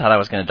thought I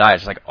was going to die. I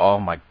was like, oh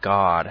my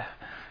God,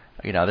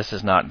 you know, this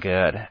is not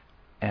good.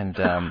 And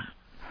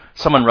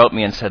someone wrote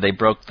me and said they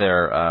broke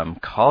their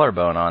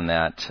collarbone on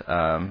that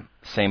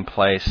same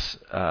place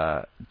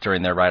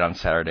during their ride on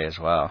Saturday as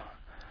well.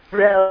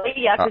 Really?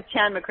 Yeah, because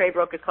Chan McRae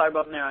broke his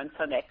collarbone there on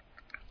Sunday.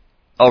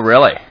 Oh,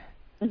 really?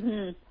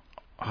 Mhm.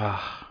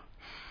 Oh.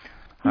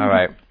 All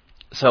right.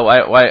 So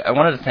I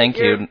wanted to thank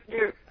you.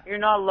 You're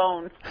not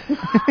alone.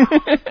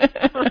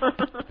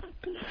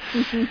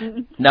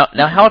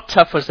 Now, how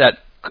tough was that?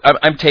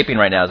 I'm taping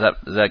right now. Is that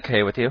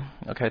okay with you?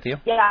 Okay with you?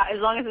 Yeah, as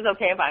long as it's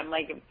okay if I'm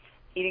like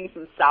eating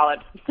some salad.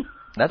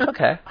 That's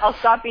okay. I'll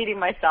stop eating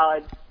my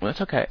salad. Well,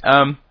 that's okay.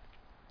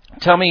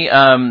 Tell me,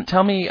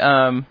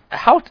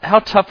 how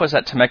tough was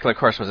that Temecula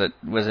course? Was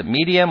it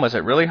medium? Was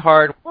it really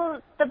hard?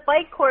 Well, the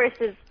bike course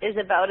is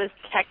about as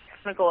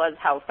technical as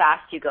how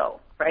fast you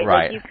go, right?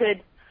 Right. Like you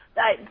could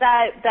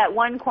that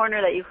one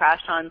corner that you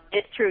crashed on.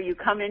 It's true. You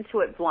come into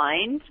it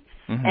blind.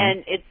 Mm-hmm.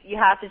 And you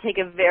have to take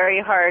a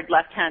very hard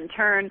left-hand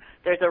turn.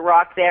 There's a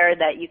rock there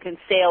that you can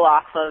sail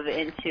off of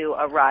into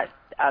a rut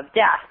of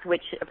death,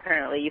 which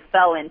apparently you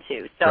fell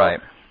into. So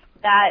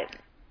that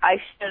I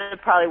should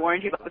have probably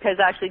warned you about, because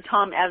actually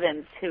Tom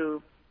Evans,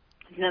 who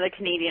is another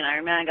Canadian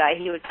Ironman guy,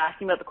 he was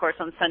asking about the course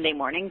on Sunday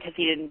morning because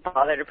he didn't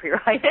bother to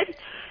pre-ride it.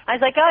 I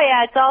was like, oh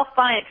yeah, it's all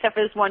fine except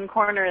for this one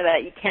corner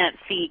that you can't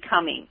see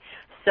coming.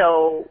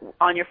 So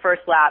on your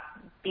first lap,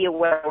 be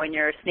aware when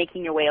you're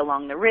snaking your way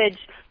along the ridge,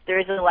 there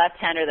is a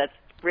left-hander that's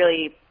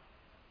really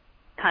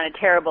kind of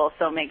terrible,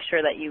 so make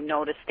sure that you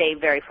know to stay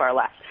very far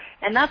left.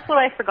 And that's what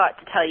I forgot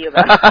to tell you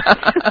about.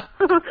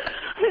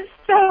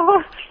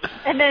 So,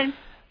 and then,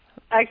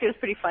 actually it was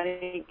pretty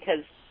funny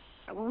because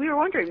we were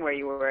wondering where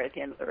you were at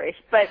the end of the race.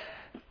 But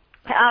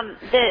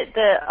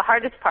the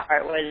hardest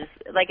part was,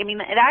 like, I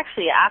mean, it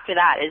actually, after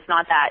that, is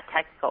not that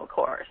technical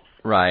course.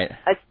 Right.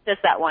 It's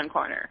just that one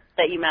corner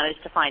that you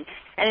managed to find.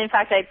 And in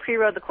fact, I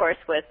pre-rode the course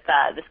with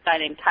this guy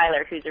named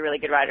Tyler, who's a really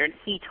good rider, and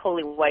he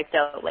totally wiped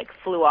out, like,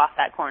 flew off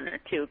that corner,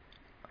 too,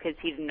 because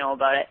he didn't know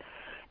about it.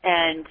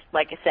 And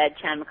like I said,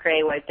 Chan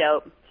McRae wiped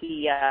out.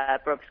 He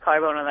broke his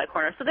collarbone on that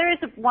corner. So there is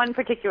one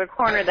particular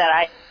corner that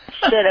I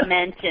should have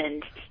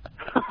mentioned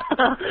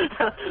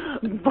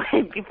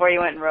before you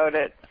went and rode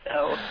it.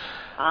 So,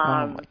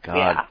 oh my God.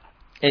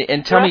 Yeah.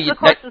 And tell me, the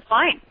course was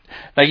fine.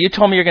 Now you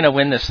told me you're going to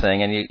win this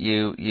thing, and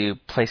you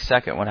placed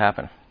second. What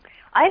happened?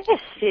 I had a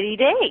shitty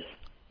day.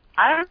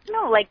 I don't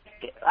know. Like,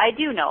 I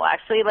do know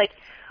actually. Like,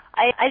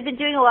 I've been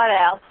doing a lot of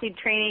altitude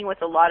training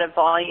with a lot of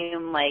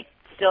volume. Like,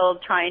 still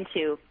trying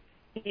to,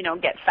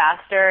 get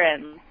faster.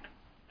 And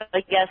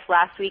I guess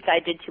last week I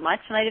did too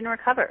much and I didn't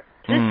recover.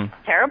 It was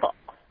terrible.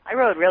 I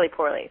rode really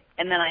poorly,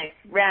 and then I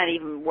ran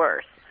even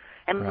worse.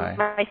 And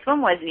my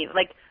swim wasn't even,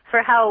 like,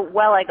 for how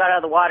well I got out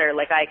of the water,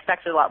 like, I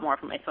expected a lot more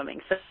from my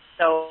swimming.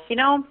 So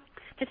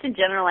just in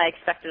general, I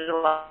expected a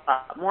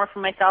lot more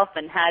from myself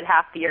and had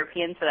half the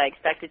Europeans that I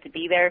expected to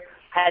be there.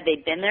 Had they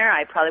been there,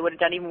 I probably would have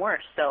done even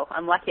worse. So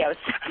I'm lucky I was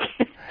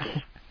second.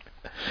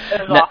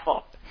 It was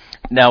awful.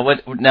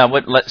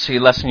 So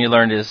your lesson you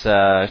learned is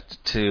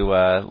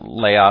to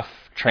lay off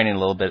training a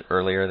little bit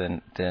earlier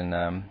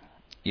than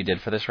you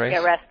did for this race?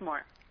 Yeah, rest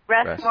more.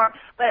 Rest more.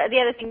 But the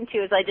other thing,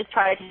 too, is I just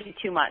tried to do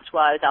too much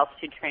while I was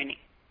altitude training.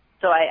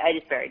 So I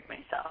just buried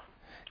myself.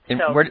 And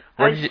so where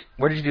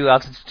did you do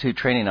altitude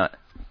training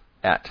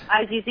at?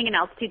 I was using an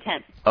altitude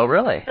tent. Oh,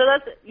 really? So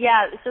that's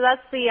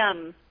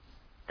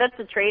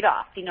the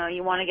trade-off.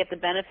 You want to get the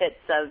benefits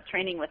of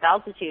training with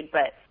altitude,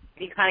 but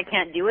you kind of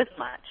can't do as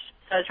much.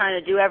 So I was trying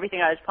to do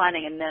everything I was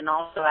planning and then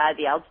also add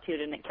the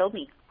altitude, and it killed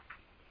me.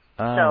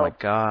 Oh, my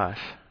gosh.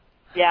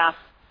 Yeah.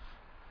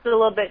 It's a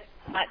little bit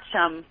much,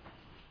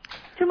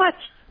 too much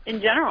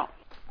in general.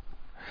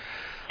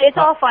 It's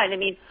all fine. I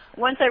mean,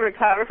 once I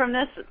recover from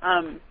this,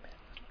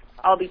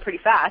 I'll be pretty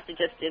fast.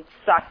 It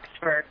sucks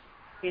for,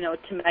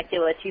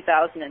 Temecula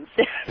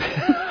 2006.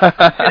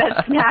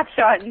 That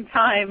snapshot in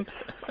time.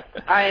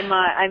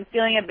 I'm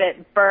feeling a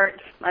bit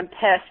burnt. I'm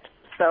pissed.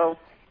 So.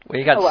 Well,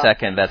 you got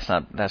second. That's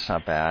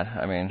not bad.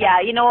 I mean.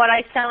 Yeah, you know what?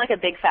 I sound like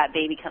a big fat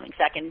baby coming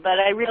second, but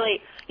I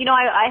really,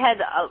 I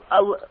had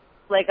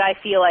I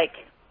feel like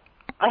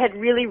I had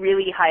really,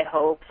 really high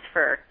hopes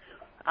for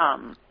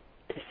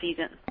this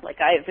season. Like,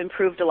 I've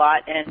improved a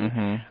lot,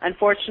 and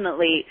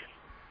unfortunately,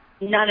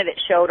 none of it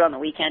showed on the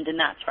weekend, and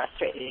that's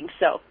frustrating.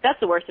 So that's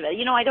the worst of it.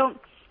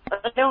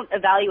 I don't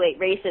evaluate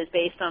races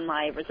based on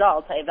my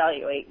results. I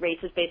evaluate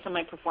races based on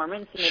my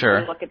performance. And if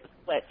you look at the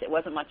splits, it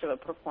wasn't much of a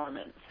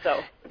performance.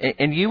 So.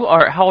 And you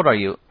are, how old are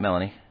you,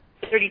 Melanie?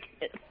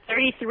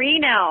 33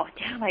 now.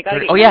 Damn, I got to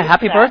get. Oh yeah,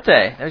 happy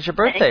birthday! That was your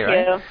birthday,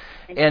 right?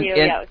 Thank you.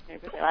 Yeah, it was my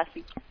birthday last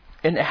week.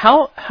 And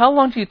how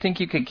long do you think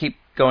you could keep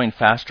going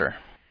faster?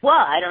 Well,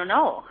 I don't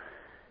know.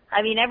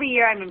 I mean, every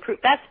year I'm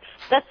improved.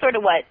 That's sort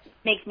of what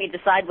makes me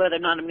decide whether or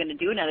not I'm going to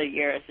do another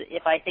year. Is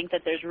if I think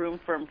that there's room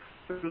for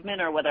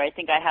improvement, or whether I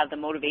think I have the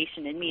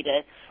motivation in me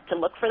to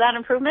look for that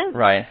improvement.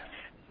 Right.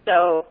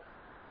 So,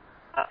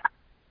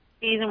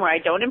 season where I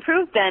don't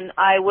improve, then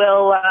I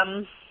will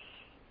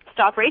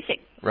stop racing.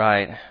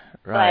 Right.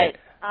 Right.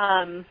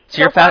 But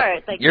so so far,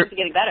 it's like it's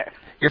getting better.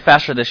 You're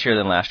faster this year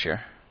than last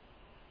year.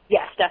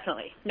 Yes,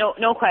 definitely.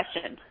 No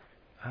question.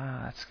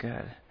 Ah, that's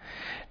good.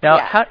 Now,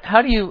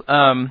 how do you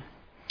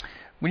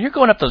when you're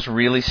going up those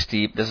really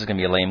steep? This is going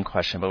to be a lame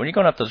question, but when you're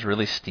going up those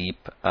really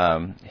steep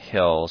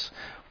hills,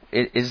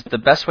 is the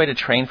best way to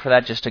train for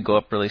that just to go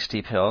up really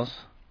steep hills?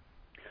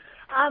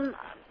 On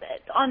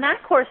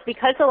that course,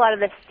 because a lot of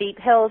the steep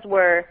hills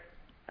were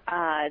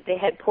they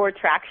had poor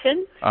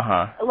traction.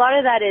 A lot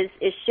of that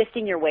is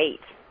shifting your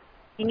weight.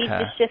 You need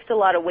to shift a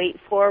lot of weight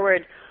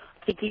forward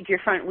to keep your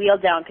front wheel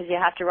down, because you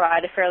have to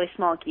ride a fairly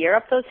small gear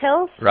up those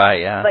hills.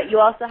 Right, yeah. But you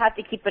also have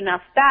to keep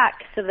enough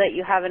back so that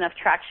you have enough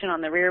traction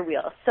on the rear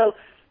wheel. So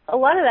a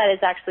lot of that is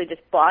actually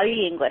just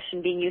body English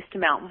and being used to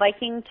mountain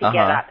biking to get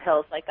up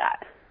hills like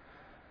that.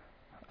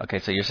 Okay,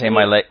 so you're saying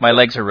my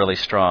legs are really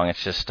strong.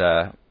 It's just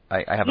I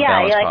have a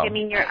balance problem. I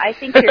mean, I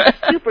think you're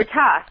super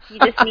tough. You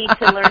just need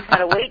to learn how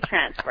to weight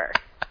transfer.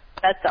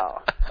 That's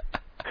all.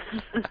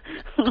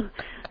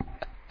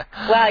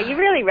 Wow, you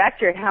really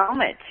wrecked your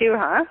helmet too,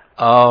 huh?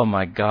 Oh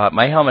my God,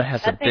 my helmet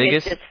has the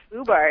biggest just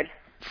foobarred.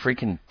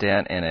 Freaking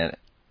dent in it.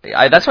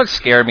 That's what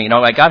scared me.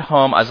 I got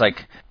home, I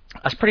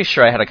was pretty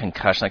sure I had a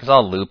concussion. Like, it was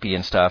all loopy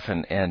and stuff,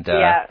 and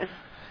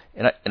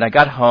I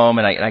got home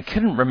and I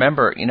couldn't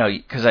remember,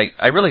 because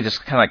I really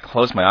just kind of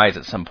closed my eyes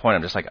at some point.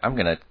 I'm just like, I'm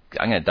gonna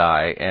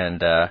die,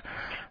 and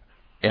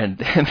then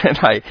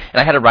I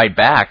had to ride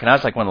back, and I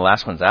was like one of the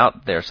last ones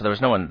out there, so there was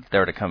no one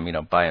there to come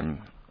by and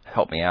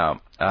help me out.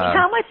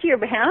 How much of your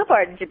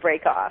handlebar did you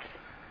break off?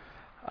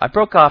 I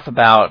broke off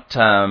about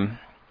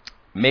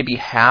maybe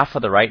half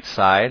of the right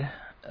side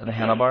of the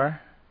handlebar.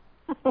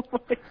 Oh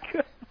my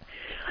God.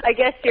 I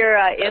guess your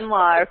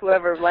in-law or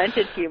whoever lent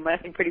it to you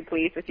must be pretty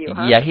pleased with you,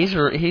 huh? Yeah, he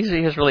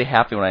was really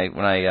happy when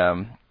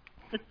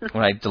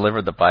I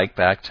delivered the bike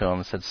back to him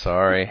and said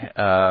sorry.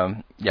 Yeah,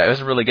 it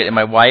was really good. And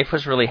my wife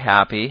was really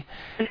happy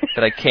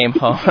that I came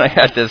home. I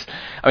had this,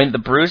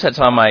 the bruise that's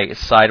on my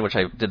side, which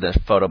I did the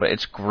photo, but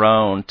it's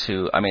grown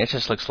to, it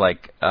just looks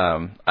like,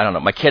 I don't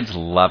know, my kids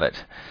love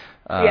it.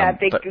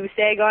 Big goose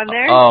egg on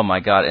there. Oh my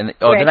God. And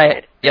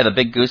the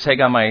big goose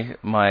egg on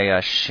my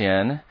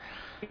shin.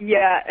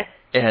 Yeah.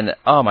 And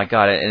oh my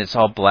God, and it's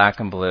all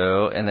black and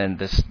blue, and then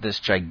this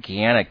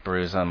gigantic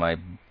bruise on my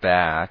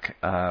back.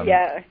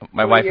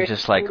 My wife was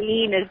just like,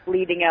 spleen is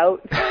bleeding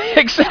out.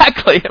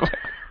 Exactly.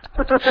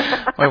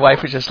 My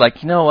wife was just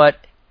like, you know what?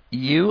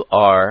 You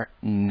are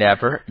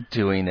never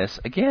doing this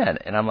again.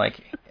 And I'm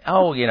like,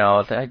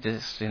 I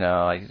just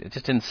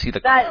didn't see the.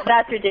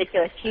 That's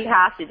ridiculous. You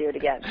have to do it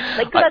again.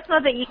 That's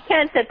not that you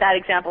can't set that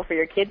example for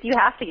your kids. You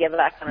have to give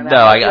that kind of.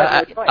 No,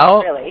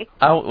 really.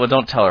 Well,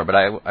 don't tell her, but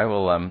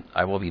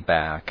I will be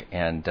back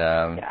and.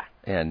 But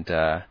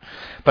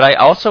I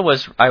also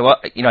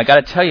I got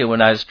to tell you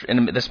when I was,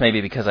 and this may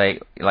be because I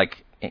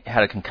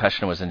had a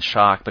concussion, was in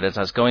shock, but as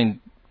I was going.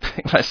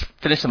 When I was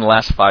finishing the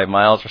last 5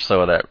 miles or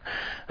so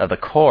of the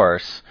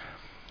course,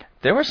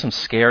 there were some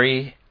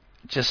scary,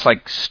 just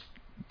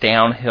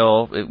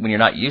downhill when you're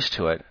not used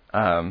to it,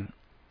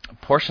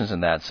 portions in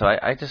that. So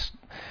I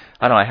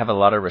don't know. I have a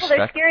lot of respect. Well,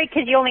 they're scary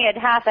because you only had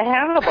half a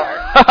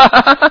handlebar.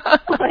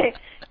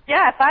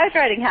 If I was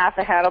riding half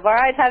a handlebar,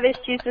 I'd have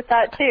issues with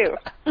that too.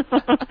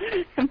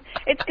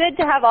 It's good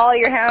to have all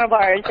your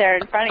handlebars there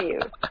in front of you.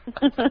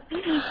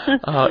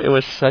 Oh, it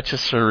was such a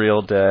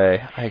surreal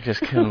day. I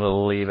just couldn't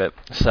believe it.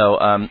 So,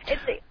 and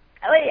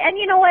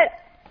you know what?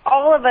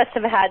 All of us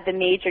have had the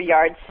major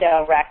yard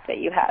sale wreck that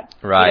you had.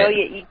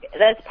 Right.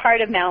 That's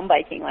part of mountain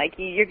biking.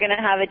 You're going to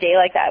have a day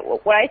like that.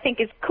 What I think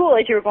is cool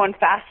is you were going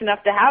fast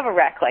enough to have a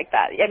wreck like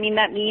that. That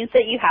means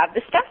that you have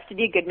the stuff to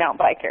be a good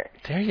mountain biker.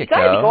 There you go. You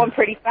got to be going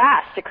pretty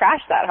fast to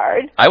crash that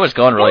hard. I was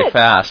going really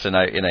fast, and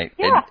I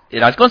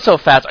was going so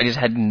fast. I just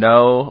had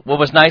no. What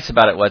was nice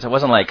about it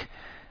wasn't like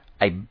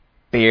I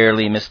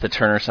barely missed the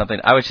turn or something.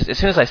 I was just, as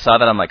soon as I saw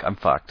that, I'm like, I'm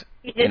fucked.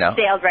 You just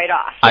sailed right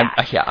off.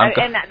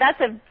 And that's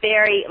a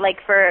very,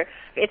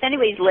 if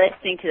anybody's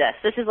listening to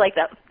this is like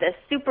the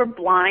super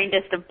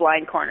blindest of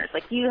blind corners.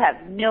 You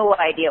have no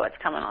idea what's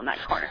coming on that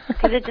corner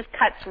because it just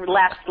cuts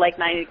left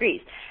 90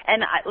 degrees.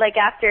 And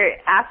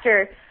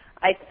after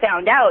I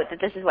found out that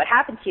this is what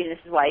happened to you, this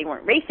is why you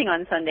weren't racing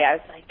on Sunday, I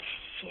was like,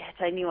 shit,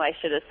 I knew I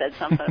should have said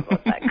something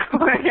about that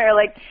corner.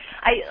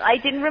 I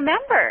didn't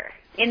remember.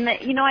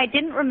 I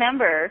didn't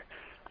remember.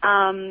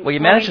 Well,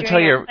 you managed to tell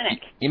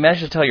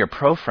your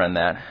pro friend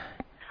that.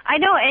 I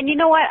know, and you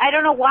know what? I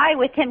don't know why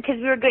with him, because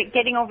we were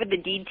getting over the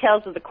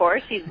details of the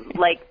course. He's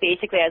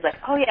basically, I was like,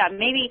 oh yeah,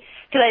 maybe,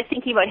 because I was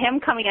thinking about him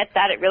coming at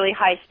that at really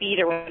high speed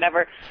or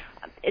whatever.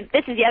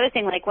 This is the other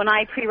thing. When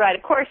I pre-ride a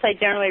course, I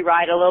generally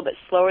ride a little bit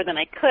slower than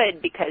I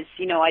could because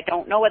I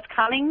don't know what's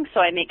coming,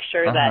 so I make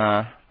sure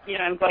that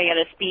I'm going at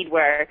a speed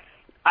where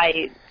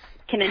I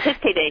can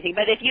anticipate anything.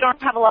 But if you don't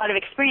have a lot of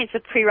experience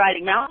with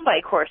pre-riding mountain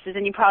bike courses,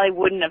 then you probably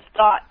wouldn't have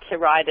thought to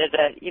ride at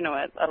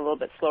a little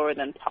bit slower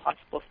than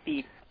possible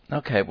speed.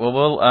 Okay,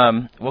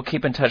 well we'll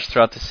keep in touch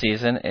throughout the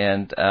season,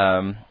 and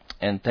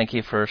thank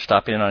you for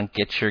stopping in on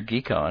Get Your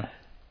Geek On.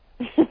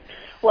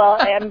 Well,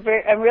 I'm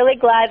really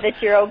glad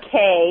that you're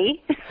okay,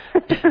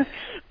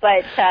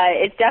 but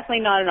it's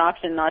definitely not an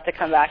option not to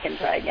come back and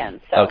try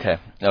again. So.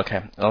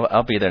 Okay,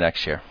 I'll be there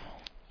next year.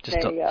 Just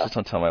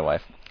don't tell my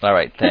wife. All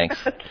right, thanks.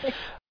 Okay.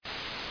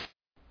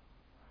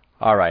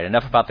 All right,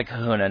 enough about the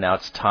Kahuna. Now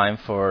it's time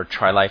for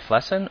Try Life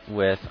Lesson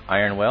with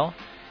Iron Will.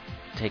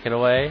 Take it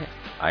away,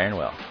 Iron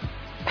Will.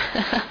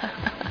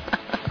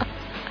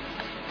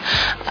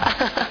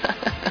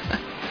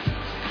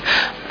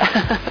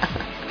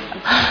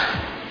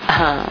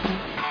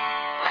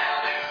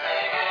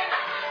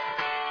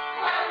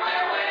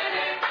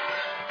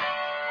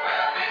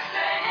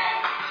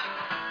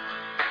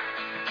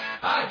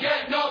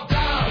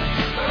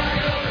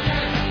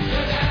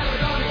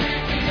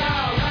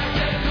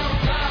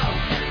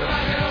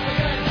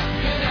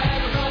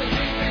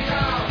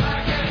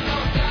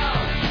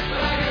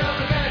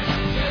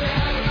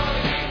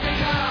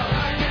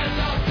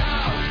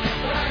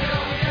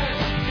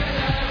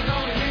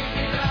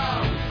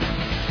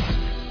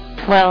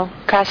 Well,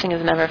 crashing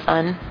is never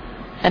fun,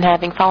 and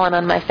having fallen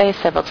on my face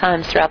several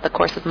times throughout the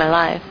course of my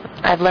life,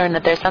 I've learned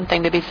that there's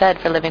something to be said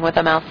for living with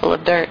a mouthful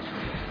of dirt.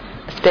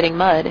 Spitting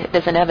mud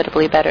is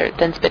inevitably better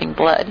than spitting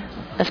blood,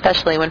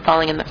 especially when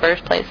falling in the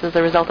first place as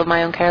a result of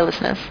my own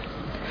carelessness.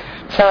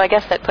 So I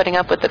guess that putting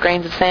up with the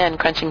grains of sand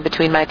crunching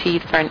between my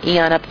teeth for an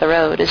eon up the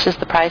road is just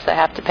the price I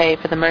have to pay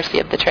for the mercy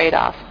of the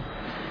trade-off.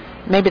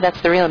 Maybe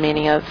that's the real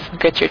meaning of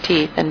grit your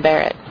teeth and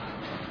bear it.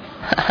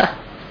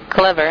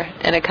 Clever,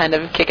 in a kind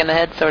of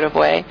kick-in-the-head sort of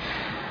way,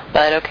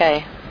 but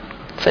okay,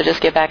 so just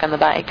get back on the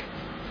bike.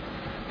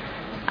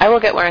 I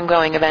will get where I'm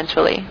going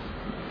eventually,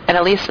 And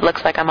at least it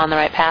looks like I'm on the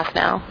right path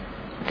now.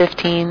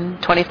 15,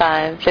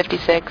 25,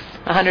 56,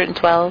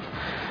 112.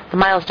 The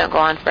miles don't go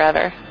on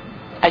forever.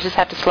 I just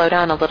have to slow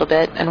down a little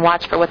bit and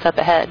watch for what's up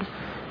ahead.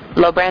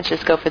 Low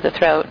branches go for the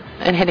throat,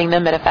 and hitting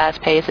them at a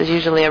fast pace is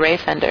usually a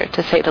race ender,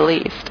 to say the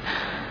least.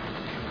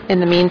 In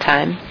the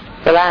meantime,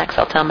 relax,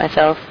 I'll tell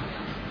myself.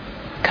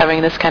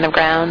 Covering this kind of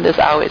ground is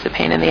always a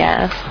pain in the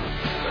ass.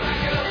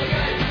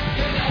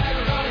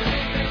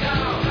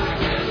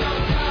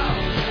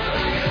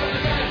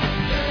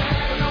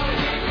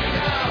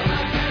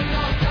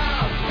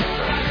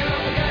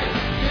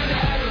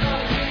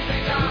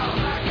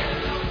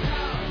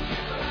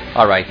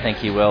 All right,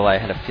 thank you, Will. I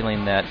had a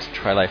feeling that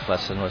Tri-Life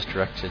lesson was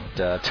directed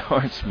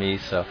towards me,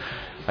 so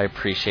I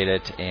appreciate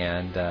it,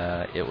 and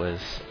it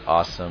was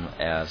awesome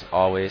as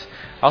always.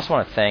 I also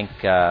want to thank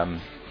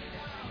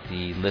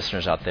the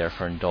listeners out there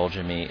for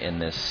indulging me in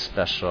this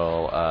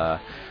special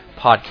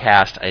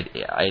podcast.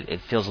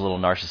 It feels a little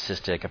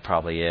narcissistic, it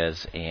probably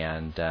is,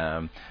 and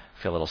I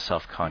feel a little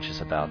self-conscious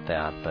about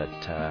that, but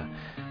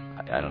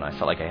I don't know, I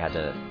felt like I had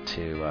to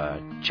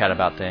chat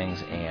about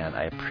things, and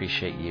I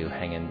appreciate you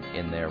hanging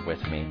in there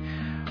with me.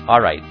 All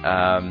right,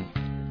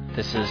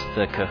 this is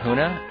the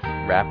Kahuna,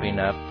 wrapping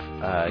up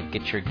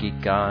Get Your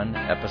Geek On,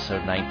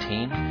 episode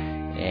 19,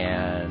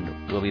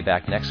 and we'll be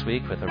back next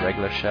week with a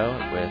regular show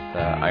with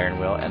Iron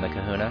Will and the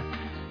Kahuna.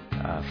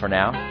 For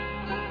now,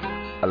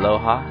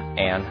 aloha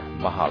and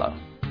mahalo.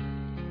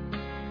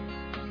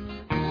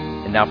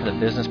 And now for the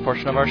business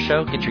portion of our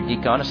show, Get Your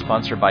Geek On is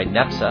sponsored by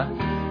NEPSA.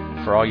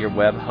 For all your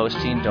web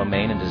hosting,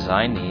 domain, and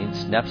design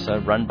needs,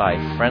 NEPSA, run by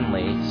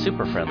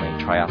super friendly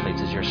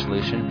triathletes, is your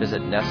solution.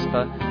 Visit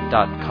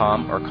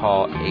NEPSA.com or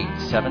call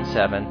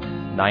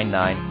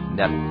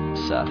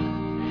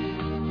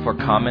 877-99-NEPSA. For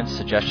comments,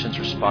 suggestions,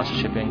 or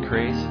sponsorship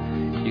inquiries,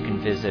 you can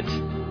visit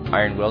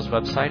Iron Will's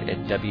website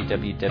at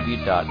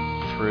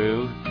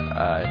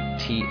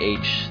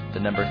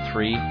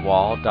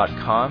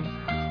www.through3wall.com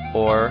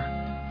or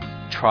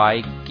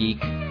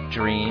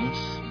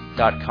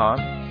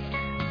trygeekdreams.com.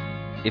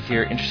 If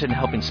you're interested in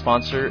helping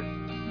sponsor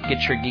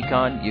Get Your Geek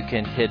On, you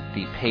can hit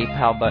the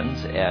PayPal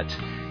buttons at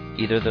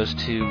either of those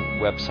two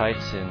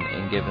websites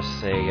and give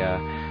us a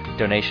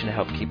donation to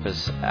help keep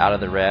us out of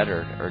the red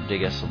or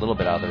dig us a little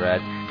bit out of the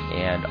red.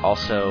 And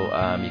also,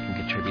 you can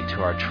contribute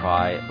to our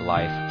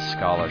Tri-Life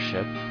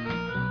Scholarship.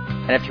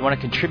 And if you want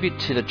to contribute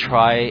to the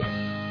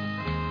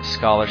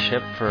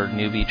Scholarship for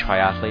newbie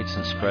triathletes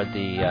and spread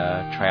the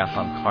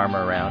triathlon karma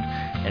around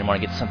and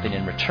want to get something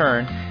in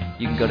return,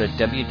 you can go to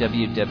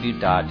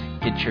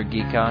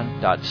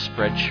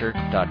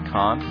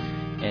www.getyourgeekon.spreadshirt.com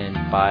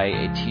and buy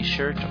a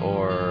t-shirt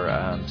or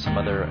some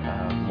other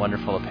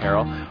wonderful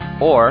apparel.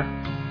 Or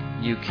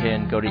you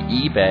can go to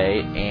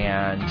eBay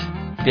and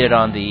bid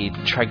on the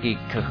Tri-Geek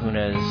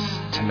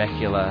Kahuna's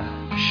Temecula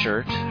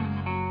shirt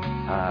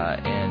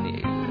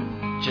and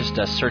just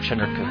search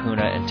under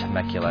Kahuna and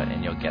Temecula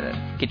and you'll get it.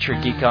 Get Your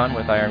Geek On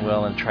with Iron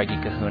Will and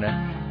Tri-Geek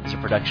Kahuna. It's a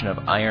production of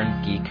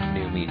Iron Geek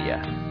New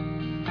Media.